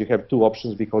polarized, you have two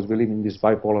options because we live in this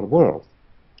bipolar world.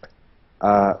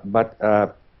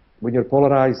 But when you're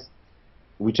polarized,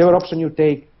 whichever option you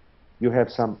take, you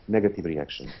have some negative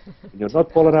reaction. When you're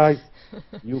not polarized,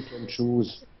 you can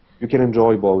choose, you can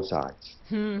enjoy both sides.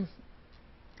 And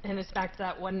it's back to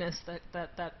that oneness,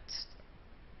 that's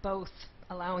both,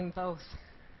 allowing both.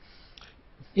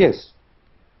 Yes.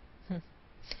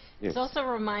 It's also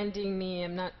reminding me,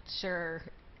 I'm not sure,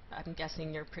 I'm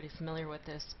guessing you're pretty familiar with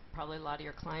this, probably a lot of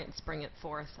your clients bring it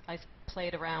forth. I've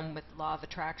played around with law of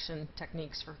attraction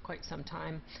techniques for quite some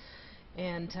time,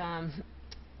 and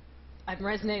I'm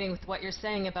resonating with what you're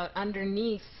saying about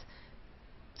underneath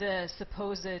the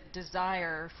supposed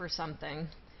desire for something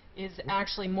is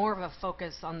actually more of a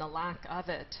focus on the lack of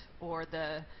it or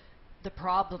the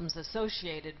problems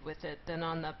associated with it than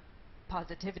on the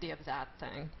positivity of that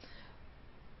thing.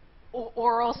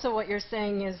 Or also what you're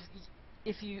saying is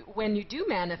when you do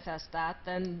manifest that,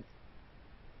 then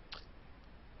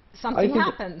something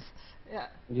happens.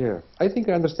 Yeah, I think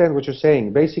I understand what you're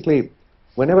saying. Basically,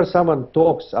 whenever someone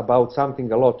talks about something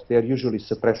a lot, they're usually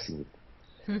suppressing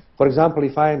it. For example,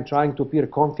 if I am trying to appear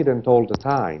confident all the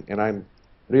time and I'm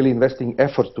really investing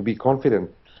effort to be confident,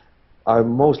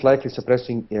 I'm most likely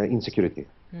suppressing insecurity.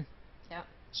 Yeah.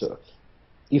 So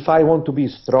if I want to be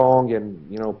strong,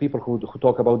 and people who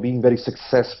talk about being very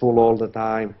successful all the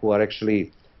time, who are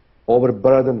actually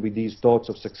overburdened with these thoughts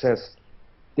of success,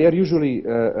 they are usually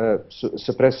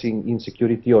suppressing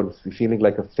insecurity or feeling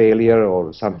like a failure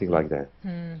or something like that.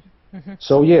 Mm-hmm.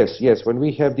 So yes, when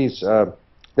we have this,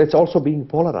 that's also being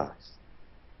polarized.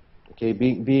 Okay,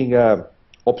 being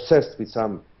obsessed with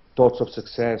some thoughts of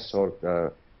success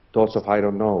or thoughts of, I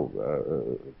don't know,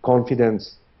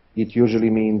 confidence, it usually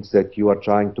means that you are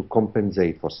trying to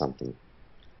compensate for something.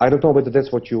 I don't know whether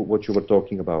that's what you were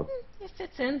talking about. It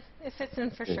fits in. It fits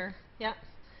in for sure. Yeah,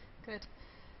 good.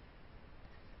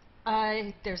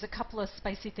 There's a couple of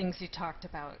spicy things you talked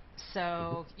about.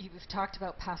 So you've talked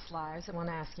about past lives. I want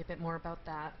to ask you a bit more about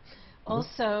that.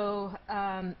 Also,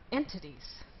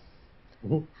 entities.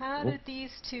 How did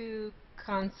these two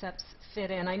concepts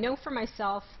fit in? I know for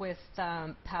myself with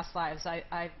past lives,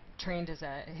 I've trained as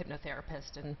a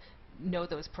hypnotherapist and know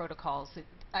those protocols.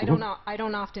 I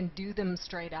don't often do them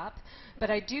straight up,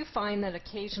 but I do find that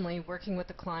occasionally working with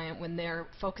the client when they're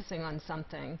focusing on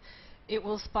something, it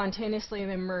will spontaneously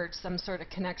emerge some sort of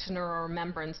connection or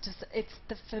remembrance. It's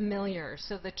the familiar,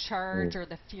 so the charge or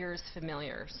the fear is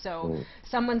familiar. So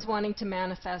someone's wanting to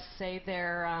manifest, say,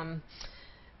 their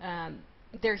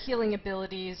healing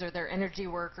abilities or their energy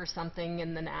work or something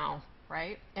in the now,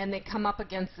 right? And they come up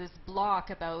against this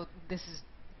block about this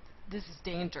is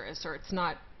dangerous, or it's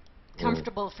not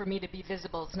comfortable for me to be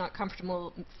visible, it's not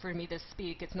comfortable for me to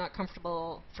speak, it's not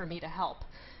comfortable for me to help.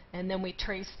 And then we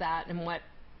trace that, and what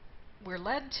we're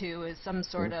led to is some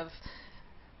sort of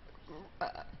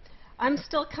I'm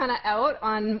still kind of out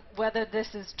on whether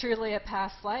this is truly a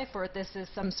past life or this is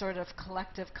some sort of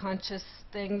collective conscious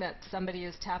thing that somebody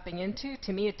is tapping into.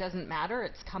 To me, it doesn't matter.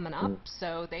 It's coming up,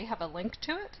 so they have a link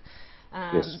to it.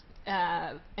 Yes.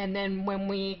 And then when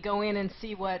we go in and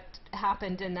see what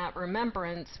happened in that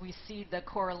remembrance, we see the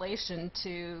correlation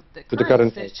to the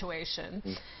current situation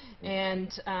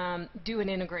and do an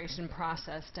integration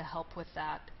process to help with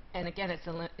that. And again,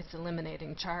 it's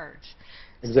eliminating charge.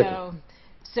 Exactly.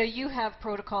 So you have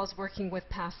protocols working with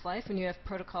past life, and you have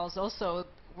protocols also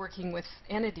working with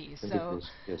entities.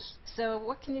 Yes. So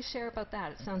what can you share about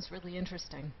that? It sounds really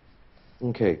interesting.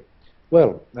 Okay.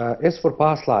 Well, as for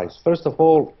past lives, first of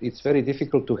all, it's very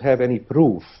difficult to have any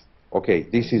proof. Okay,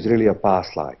 this is really a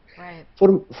past life. Right.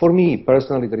 For me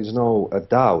personally, there is no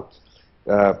doubt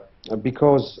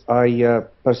because I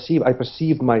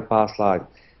perceived my past life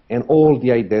and all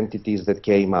the identities that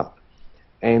came up,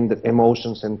 and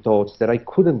emotions and thoughts that I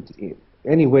couldn't in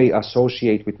any way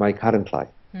associate with my current life.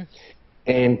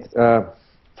 And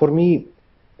for me,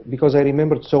 because I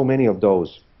remembered so many of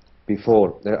those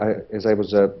before, as I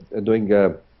was doing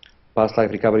past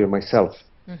life recovery on myself.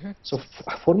 So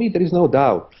for me, there is no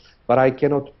doubt, but I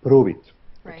cannot prove it.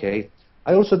 Right. Okay.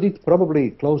 I also did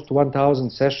probably close to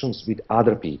 1,000 sessions with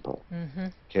other people.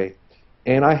 Okay.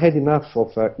 And I had enough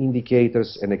of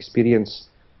indicators and experience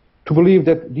to believe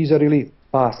that these are really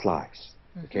past lives.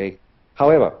 Okay.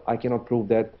 However, I cannot prove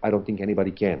that. I don't think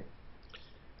anybody can.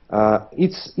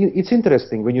 It's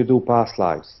interesting when you do past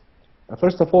lives.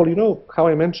 First of all, you know how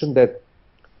I mentioned that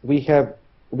we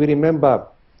remember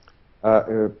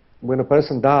when a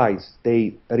person dies,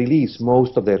 they release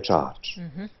most of their charge.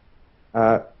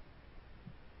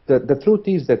 The truth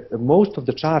is that most of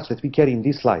the charge that we carry in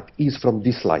this life is from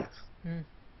this life.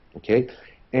 Okay,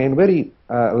 and very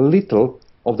little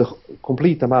of the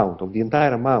complete amount, of the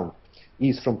entire amount,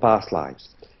 is from past lives.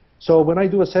 So when I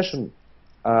do a session,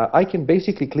 I can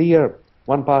basically clear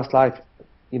one past life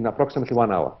in approximately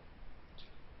 1 hour.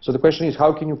 So the question is,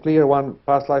 how can you clear one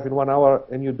past life in 1 hour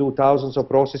and you do thousands of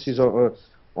processes,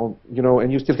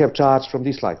 and you still have charge from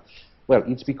this life? Well,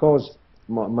 it's because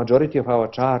majority of our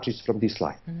charge is from this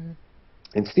life.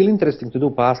 And still interesting to do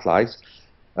past lives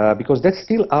because that's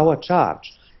still our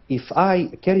charge. If I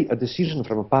carry a decision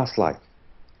from a past life,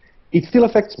 it still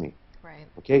affects me. Right.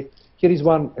 Okay. Here is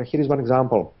one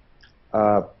example.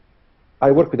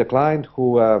 I work with a client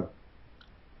who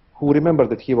remembered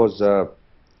that he was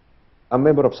a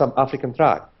member of some African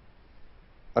tribe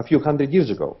a few hundred years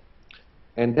ago,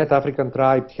 and that African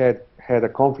tribe had a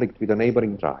conflict with a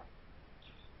neighboring tribe.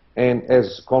 And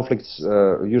as conflicts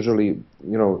usually,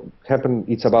 happen,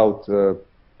 it's about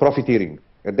profiteering.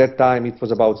 At that time, it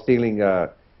was about stealing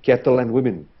cattle and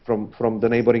women from the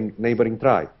neighboring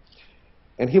tribe.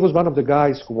 And he was one of the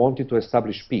guys who wanted to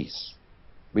establish peace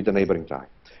with the neighboring tribe.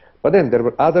 But then there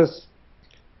were others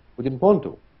who didn't want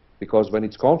to, because when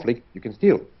it's conflict, you can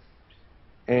steal.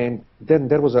 And then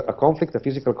there was a conflict, a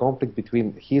physical conflict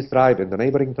between his tribe and the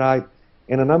neighboring tribe,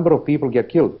 and a number of people get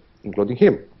killed, including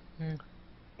him.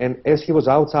 And as he was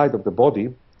outside of the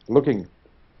body, looking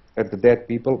at the dead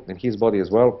people and his body as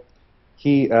well,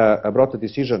 he brought a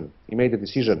decision, he made a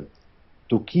decision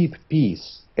to keep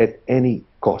peace at any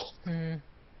cost.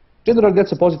 Generally,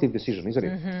 that's a positive decision, isn't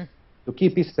it? To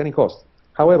keep peace at any cost.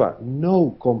 However,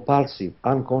 no compulsive,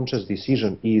 unconscious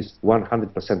decision is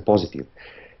 100% positive.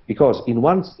 Because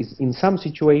in some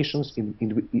situations,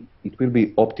 it will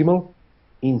be optimal.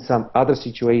 In some other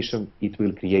situation, it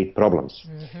will create problems.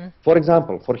 For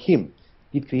example, for him,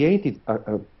 it created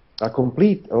a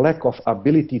complete lack of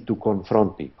ability to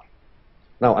confront people.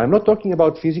 Now, I'm not talking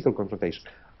about physical confrontation.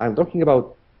 I'm talking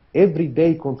about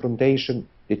everyday confrontation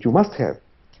that you must have.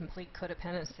 Complete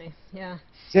codependency, yeah.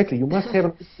 Exactly, you must have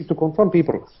an ability to confront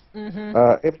people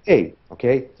every day,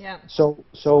 okay? Yeah.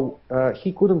 So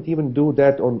he couldn't even do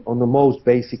that on the most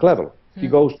basic level. He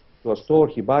goes to a store,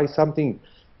 he buys something,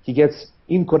 he gets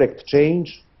incorrect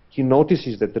change, he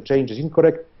notices that the change is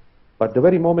incorrect, but the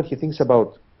very moment he thinks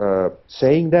about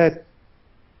saying that,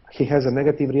 he has a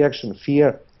negative reaction,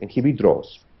 fear, and he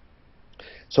withdraws.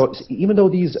 So even though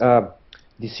these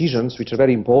decisions, which are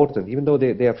very important, even though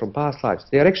they are from past lives,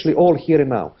 they are actually all here and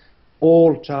now.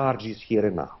 All charge is here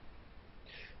and now.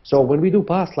 So when we do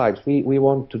past lives, we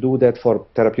want to do that for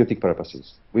therapeutic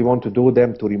purposes. We want to do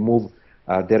them to remove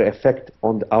their effect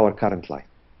on our current life.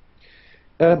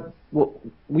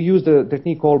 We use the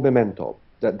technique called memento.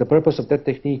 The purpose of that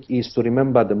technique is to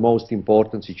remember the most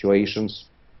important situations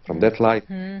from that life,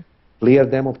 clear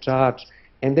them of charge,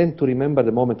 and then to remember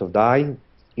the moment of dying,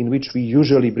 in which we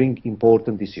usually bring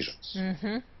important decisions.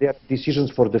 They are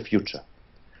decisions for the future.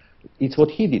 It's what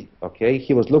he did, okay?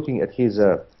 He was looking at his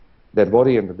dead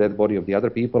body and the dead body of the other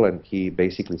people, and he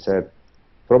basically said,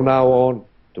 from now on,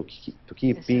 to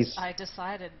keep peace. I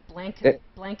decided,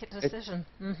 blanket decision.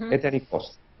 At any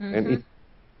cost. And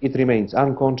it remains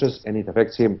unconscious, and it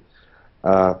affects him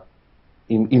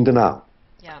in the now.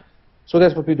 Yeah. So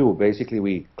that's what we do. Basically,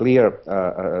 we clear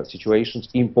situations,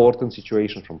 important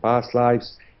situations from past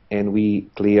lives, and we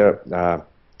clear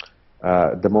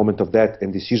the moment of death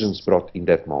and decisions brought in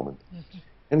that moment.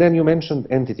 And then you mentioned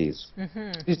entities.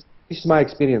 This is my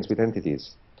experience with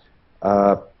entities.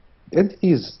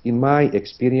 Entities, in my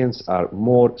experience, are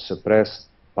more suppressed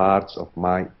parts of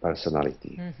my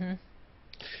personality.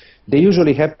 They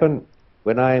usually happen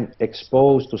when I'm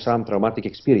exposed to some traumatic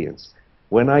experience.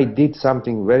 When I did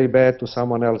something very bad to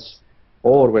someone else,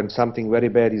 or when something very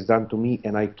bad is done to me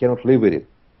and I cannot live with it.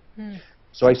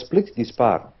 So I split this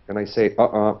part and I say,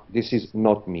 this is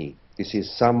not me. This is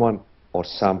someone or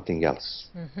something else.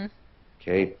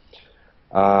 Okay?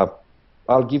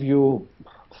 I'll give you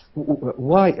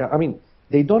why. I mean,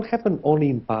 they don't happen only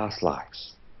in past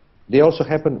lives. They also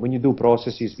happen when you do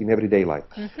processes in everyday life.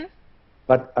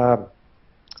 But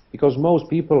because most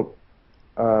people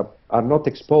are not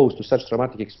exposed to such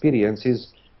traumatic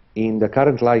experiences in the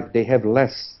current life, they have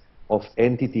less of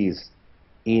entities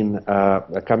in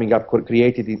coming up,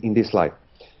 created in this life.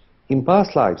 In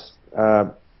past lives,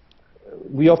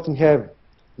 we often have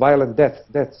violent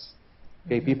deaths.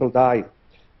 Okay, people die,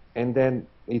 and then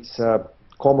it's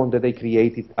common that they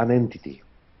created an entity,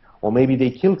 or maybe they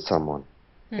killed someone,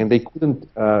 and they couldn't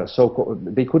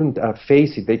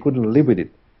face it, they couldn't live with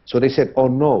it. So they said, oh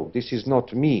no, this is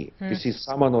not me, this is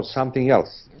someone or something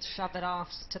else. Shove it off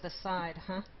to the side,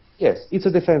 huh? Yes, it's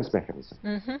a defense mechanism.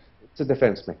 It's a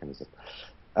defense mechanism.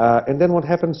 And then what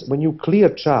happens when you clear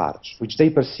charge, which they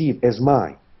perceive as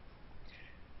mine,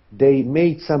 they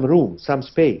made some room, some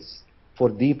space for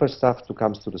deeper stuff to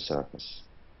come to the surface.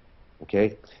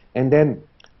 Okay? And then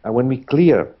when we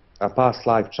clear a past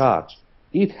life charge,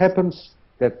 it happens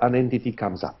that an entity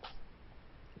comes up.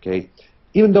 Okay?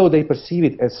 Even though they perceive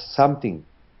it as something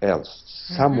else,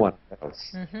 someone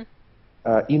else.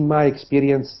 In my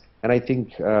experience, and I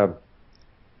think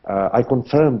I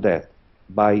confirmed that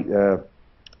by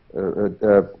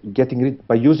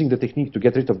by using the technique to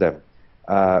get rid of them,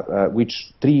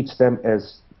 which treats them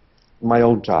as my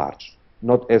own charge,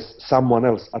 not as someone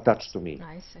else attached to me.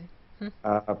 I see.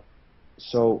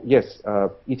 So yes,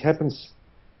 it happens.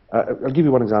 I'll give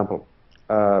you one example.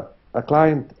 A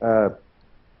client,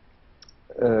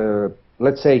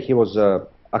 let's say he was,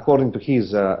 according to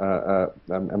his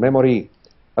memory,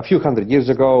 a few hundred years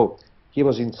ago, he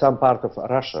was in some part of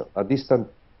Russia, a distant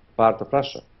part of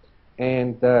Russia,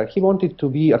 and he wanted to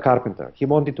be a carpenter. He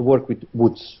wanted to work with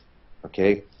woods.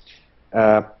 Okay.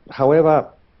 However,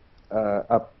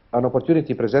 an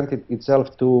opportunity presented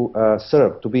itself to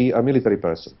serve, to be a military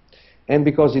person, and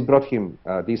because it brought him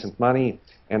decent money,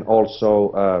 and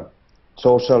also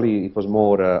socially it was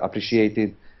more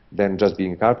appreciated than just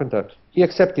being a carpenter, he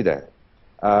accepted that.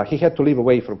 He had to live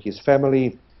away from his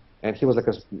family, and he was like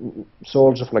a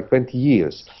soldier for like 20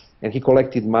 years. and he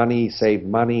collected money, saved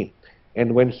money,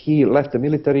 and when he left the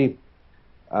military,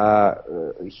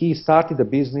 he started a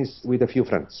business with a few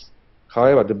friends.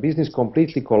 However, the business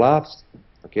completely collapsed,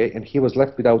 okay, and he was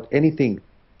left without anything,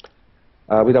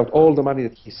 without all the money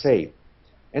that he saved.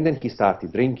 And then he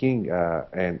started drinking,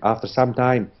 and after some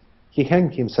time, he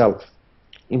hanged himself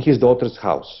in his daughter's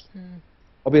house.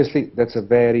 Obviously, that's a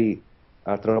very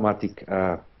traumatic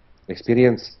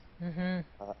experience.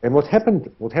 And what happened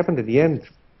at the end,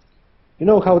 you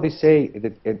know how they say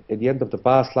that at the end of the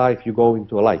past life, you go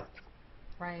into a light.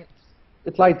 Right.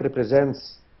 That light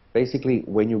represents basically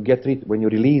when you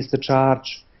release the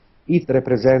charge, it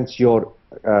represents your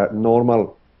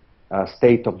normal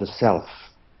state of the self,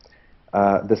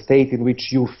 the state in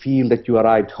which you feel that you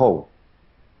arrived home.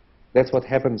 That's what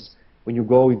happens when you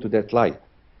go into that light.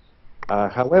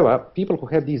 However, people who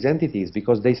have these entities,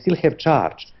 because they still have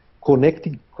charge,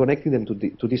 connecting them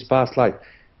to this past life,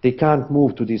 they can't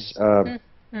move to this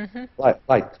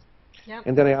light. Yep.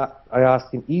 And then I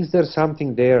asked him, is there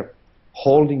something there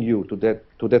holding you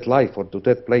to that life or to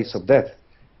that place of death?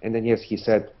 And then yes, he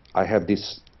said, I have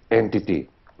this entity,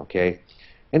 okay?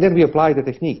 And then we applied the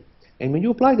technique. And when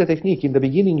you apply the technique, in the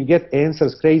beginning you get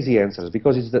answers, crazy answers,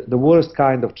 because it's the worst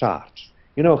kind of charge.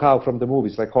 You know how from the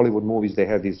movies, like Hollywood movies, they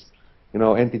have this, you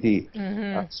know, entity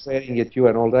swearing at you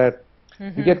and all that.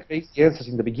 You get crazy answers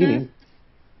in the beginning,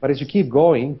 but as you keep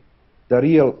going, the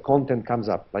real content comes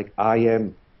up. Like I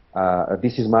am,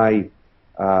 this is my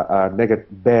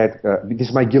this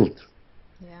is my guilt.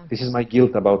 Yeah. This is my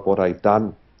guilt about what I've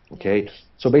done. Okay,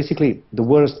 so basically the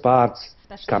worst parts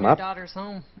come up. Especially your daughter's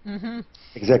home.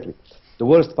 Exactly, the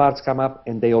worst parts come up,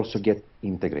 and they also get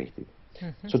integrated.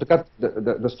 So to cut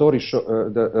the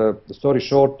story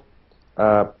short,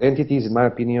 entities, in my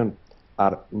opinion,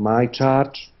 are my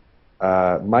charge,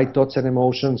 my thoughts and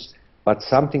emotions, but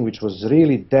something which was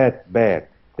really that bad,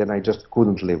 then I just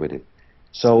couldn't live with it.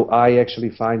 So I actually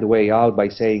find a way out by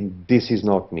saying, this is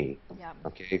not me. Yeah.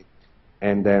 Okay,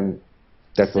 and then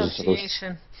that was a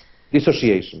solution.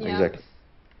 Dissociation, yeah. Exactly.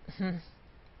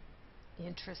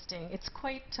 Interesting. It's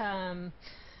quite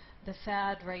the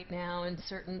fad right now in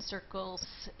certain circles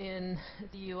in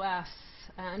the U.S.,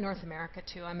 North America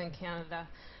too. I'm in Canada,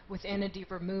 with entity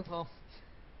removal.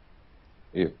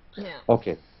 Yeah.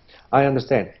 Okay, I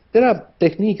understand. There are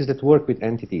techniques that work with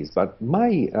entities, but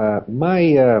my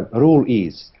rule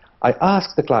is, I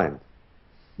ask the client,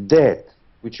 that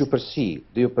which you perceive,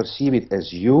 do you perceive it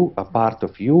as you, a part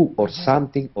of you, or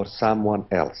something or someone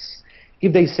else?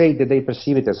 If they say that they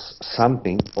perceive it as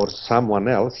something or someone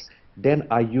else, then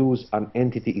I use an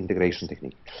entity integration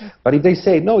technique. But if they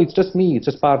say, no, it's just me, it's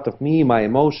just part of me, my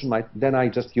emotion, then I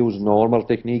just use normal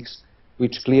techniques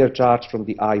which clear charge from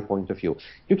the I point of view.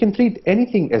 You can treat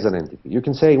anything as an entity. You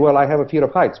can say, well, I have a fear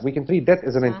of heights. We can treat that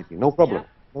as an entity, no problem,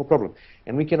 no problem.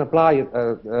 And we can apply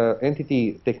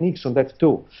entity techniques on that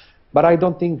too. But I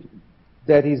don't think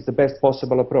that is the best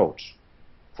possible approach.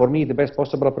 For me, the best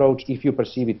possible approach, if you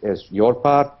perceive it as your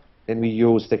part, then we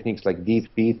use techniques like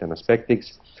deep beat and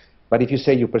aspectics. But if you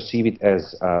say you perceive it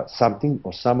as something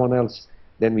or someone else,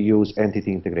 then we use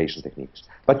entity integration techniques.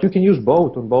 But you can use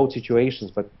both on both situations,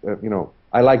 but you know,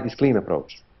 I like this clean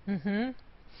approach.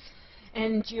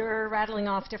 And you're rattling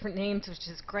off different names, which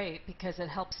is great, because it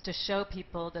helps to show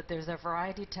people that there's a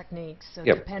variety of techniques. So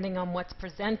depending on what's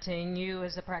presenting, you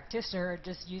as a practitioner are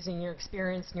just using your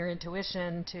experience and your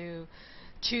intuition to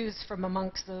choose from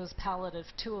amongst those palliative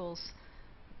tools.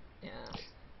 Yeah.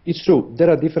 It's true. There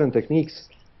are different techniques.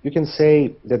 You can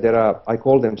say that there are, I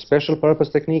call them special purpose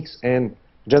techniques and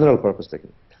general purpose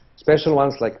techniques. Special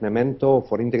ones like Memento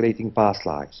for integrating past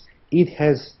lives. It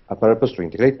has a purpose to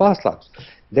integrate past lives.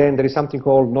 Then there is something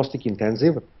called Gnostic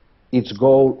Intensive. Its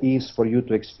goal is for you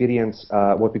to experience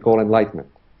what we call enlightenment,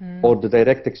 or the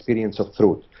direct experience of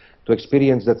truth, to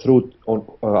experience the truth on,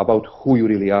 about who you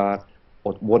really are,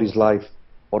 or what is life,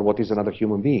 or what is another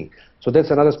human being. So that's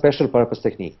another special purpose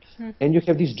technique. And you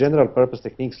have these general purpose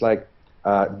techniques like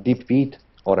deep beat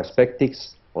or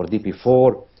aspectics or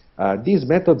DP4. These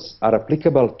methods are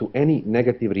applicable to any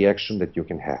negative reaction that you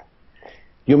can have.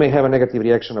 You may have a negative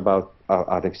reaction about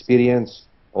an experience,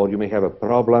 or you may have a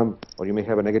problem, or you may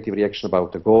have a negative reaction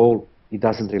about a goal. It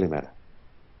doesn't really matter.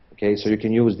 Okay, so you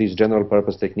can use these general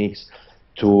purpose techniques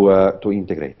to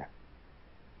integrate them.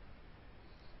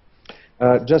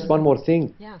 Just one more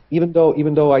thing. Even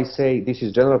though I say this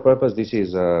is general purpose, this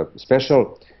is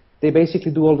special, they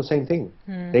basically do all the same thing.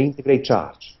 They integrate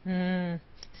charge. Step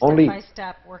by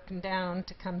step, working down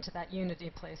to come to that unity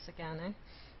place again, eh?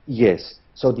 Yes.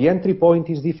 So the entry point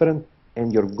is different,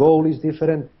 and your goal is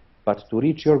different, but to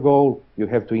reach your goal, you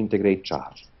have to integrate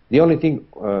charge. The only thing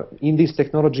in this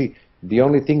technology, The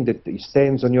only thing that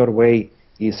stands on your way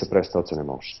is suppressed thoughts and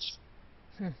emotions.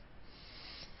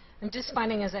 I'm just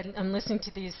finding as I'm listening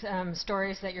to these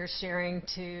stories that you're sharing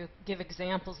to give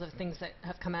examples of things that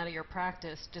have come out of your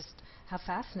practice, just how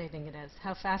fascinating it is,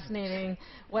 how fascinating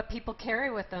what people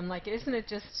carry with them. Like, isn't it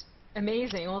just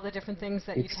amazing, all the different things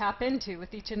that you tap into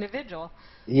with each individual?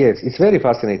 Yes, it's very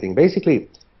fascinating. Basically,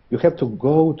 you have to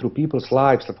go through people's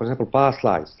lives, like, for example, past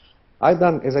lives. I've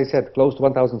done, as I said, close to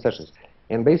 1,000 sessions.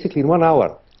 And basically, in 1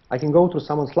 hour, I can go through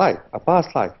someone's life, a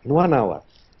past life, in 1 hour.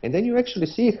 And then you actually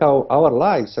see how our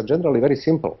lives are generally very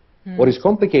simple. What is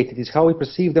complicated is how we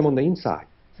perceive them on the inside.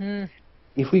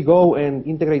 If we go and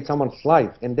integrate someone's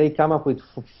life and they come up with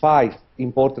 5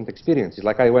 important experiences,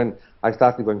 like I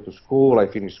started going to school, I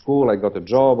finished school, I got a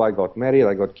job, I got married,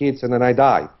 I got kids, and then I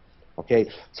died. Okay,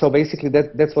 so basically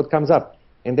that's what comes up.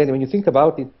 And then when you think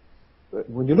about it,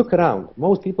 when you look around,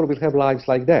 most people will have lives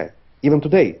like that, even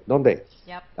today, don't they?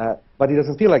 Yep. But it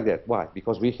doesn't feel like that. Why?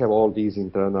 Because we have all these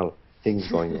internal things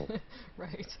going on.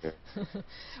 Right. Yeah.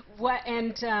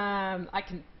 I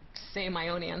can say my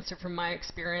own answer from my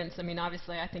experience. I mean,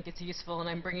 obviously, I think it's useful, and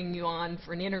I'm bringing you on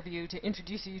for an interview to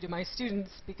introduce you to my students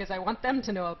because I want them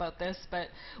to know about this. But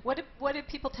what do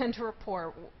people tend to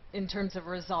report in terms of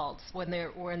results when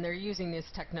they're using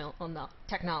these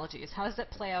technologies? How does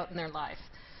it play out in their life?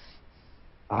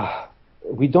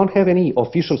 We don't have any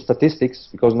official statistics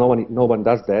because no one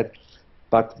does that,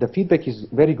 but the feedback is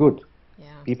very good. Yeah.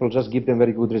 People just give them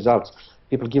very good results.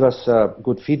 People give us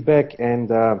good feedback, and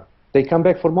they come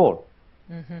back for more.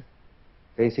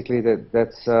 Basically,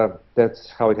 that's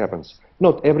how it happens.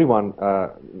 Not everyone.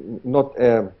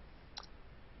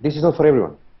 This is not for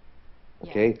everyone.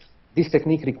 Okay. Yeah. This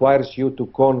technique requires you to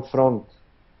confront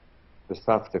the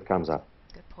stuff that comes up.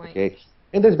 Good point. Okay.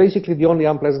 And that's basically the only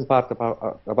unpleasant part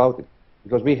about it,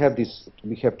 because we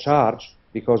have charge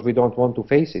because we don't want to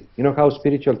face it. You know how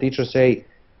spiritual teachers say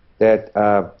that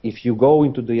if you go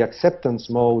into the acceptance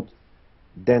mode,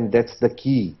 then that's the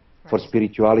key for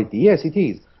spirituality. Yes, it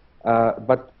is.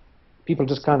 But people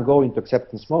just can't go into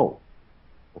acceptance mode.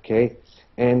 Okay?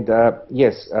 And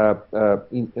yes,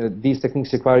 these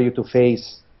techniques require you to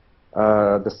face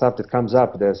the stuff that comes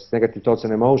up. There's negative thoughts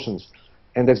and emotions.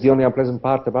 And that's the only unpleasant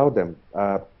part about them.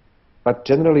 But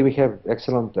generally, we have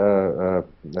excellent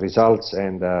results,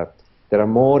 and there are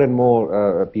more and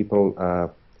more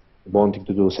people wanting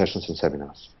to do sessions and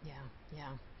seminars. Yeah, yeah.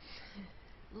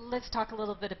 Let's talk a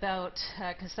little bit about,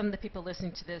 because some of the people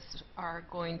listening to this are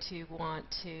going to want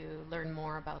to learn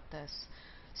more about this.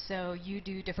 So you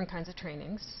do different kinds of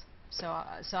trainings. So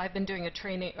I've been doing a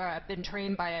training, or I've been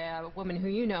trained by a woman who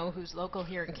you know, who's local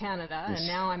here in Canada, yes. And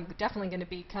now I'm definitely going to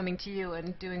be coming to you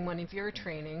and doing one of your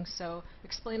trainings. So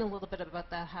explain a little bit about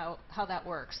that, how that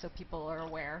works, so people are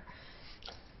aware.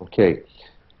 Okay.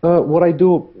 What I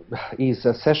do is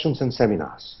sessions and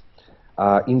seminars.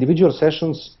 Individual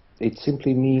sessions, it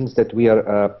simply means that we are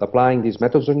applying these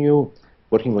methods on you,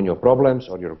 working on your problems,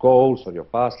 on your goals, on your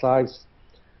past lives.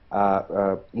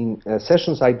 In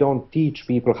sessions, I don't teach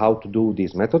people how to do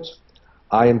these methods.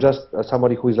 I am just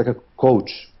somebody who is like a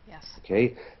coach. Yes.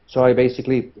 Okay. So I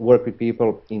basically work with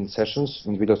people in sessions,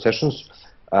 individual sessions,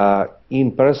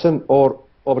 in person or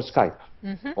over Skype,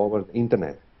 over the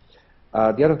internet.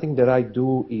 The other thing that I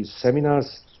do is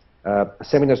seminars.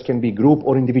 Seminars can be group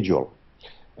or individual.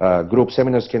 Group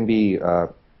seminars can be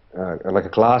like a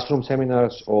classroom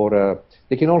seminars, or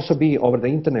they can also be over the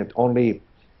internet. Only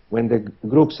when the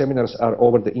group seminars are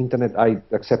over the internet, I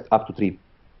accept up to 3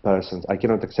 persons. I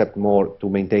cannot accept more to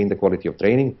maintain the quality of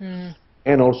training.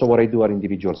 And also what I do are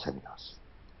individual seminars.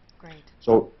 Great.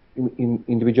 So in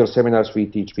individual seminars, we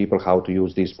teach people how to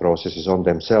use these processes on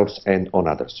themselves and on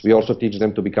others. We also teach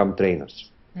them to become trainers,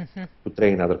 to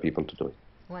train other people to do it.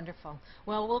 Wonderful.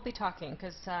 Well, we'll be talking,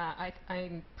 because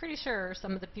I'm pretty sure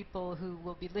some of the people who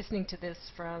will be listening to this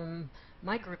from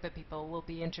my group of people will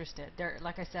be interested. They're,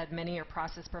 like I said, many are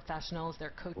process professionals,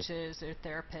 they're coaches, they're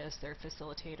therapists, they're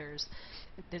facilitators.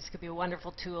 This could be a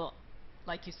wonderful tool,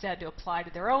 like you said, to apply to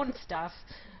their own stuff,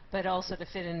 but also to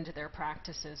fit into their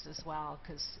practices as well,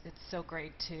 because it's so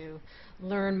great to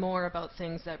learn more about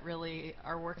things that really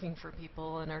are working for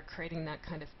people and are creating that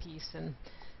kind of peace and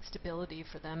stability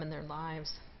for them in their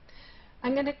lives.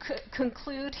 I'm going to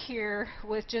conclude here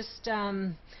with just,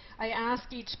 I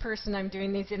ask each person I'm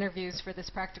doing these interviews for this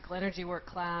practical energy work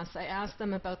class, I ask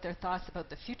them about their thoughts about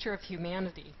the future of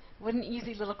humanity. What an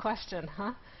easy little question,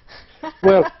 huh?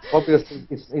 Well, obviously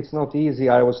it's not easy.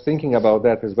 I was thinking about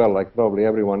that as well, like probably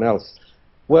everyone else.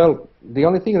 Well, the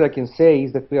only thing that I can say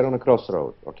is that we are on a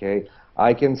crossroad, okay?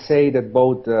 I can say that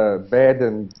both bad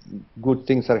and good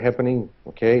things are happening,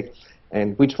 okay?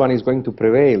 And which one is going to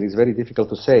prevail is very difficult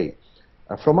to say.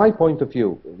 From my point of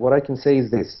view, what I can say is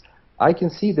this. I can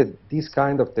see that this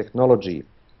kind of technology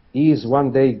is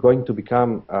one day going to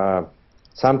become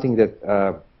something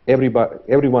that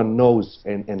everyone knows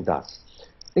and does.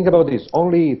 Think about this.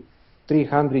 Only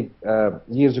 300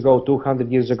 years ago, 200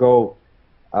 years ago,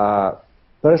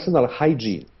 personal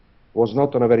hygiene was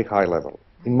not on a very high level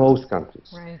in most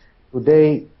countries. Right.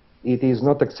 Today, it is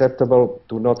not acceptable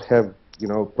to not have,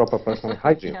 proper personal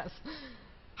hygiene. Yes.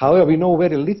 However, we know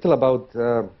very little about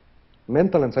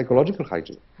mental and psychological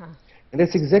hygiene. Huh. And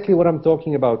that's exactly what I'm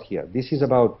talking about here. This is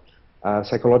about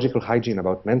psychological hygiene,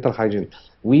 about mental hygiene.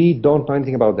 We don't know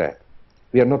anything about that.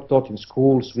 We are not taught in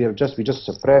schools. We just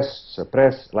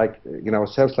suppress like in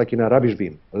ourselves, like in a rubbish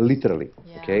bin, literally.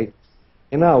 Yeah. Okay.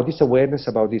 And now this awareness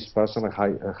about this personal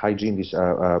hygiene, this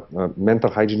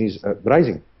mental hygiene is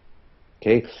rising.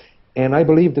 Okay. And I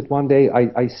believe that one day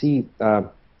I see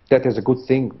that as a good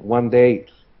thing. One day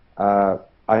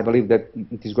I believe that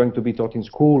it is going to be taught in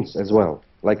schools as well.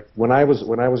 Like when I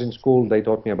was in school, they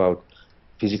taught me about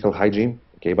physical hygiene,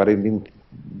 okay, but it didn't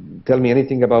tell me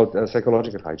anything about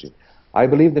psychological hygiene. I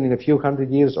believe that in a few hundred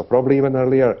years, or probably even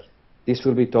earlier, this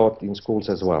will be taught in schools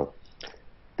as well.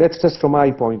 That's just from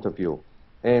my point of view.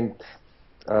 And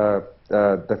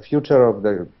the future of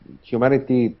the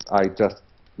humanity, I just,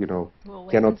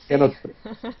 cannot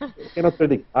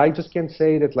predict. I just can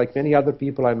say that, like many other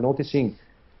people, I'm noticing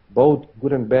both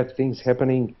good and bad things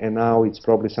happening, and now it's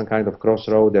probably some kind of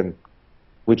crossroad, and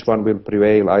which one will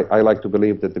prevail? I like to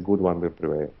believe that the good one will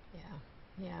prevail.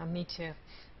 Yeah, me too.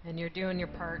 And you're doing your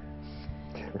part.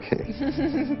 Okay.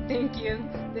 Thank you.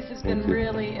 This has been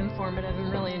really informative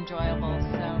and really enjoyable,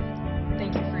 so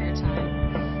thank you for your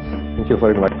time. Thank you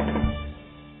for inviting me.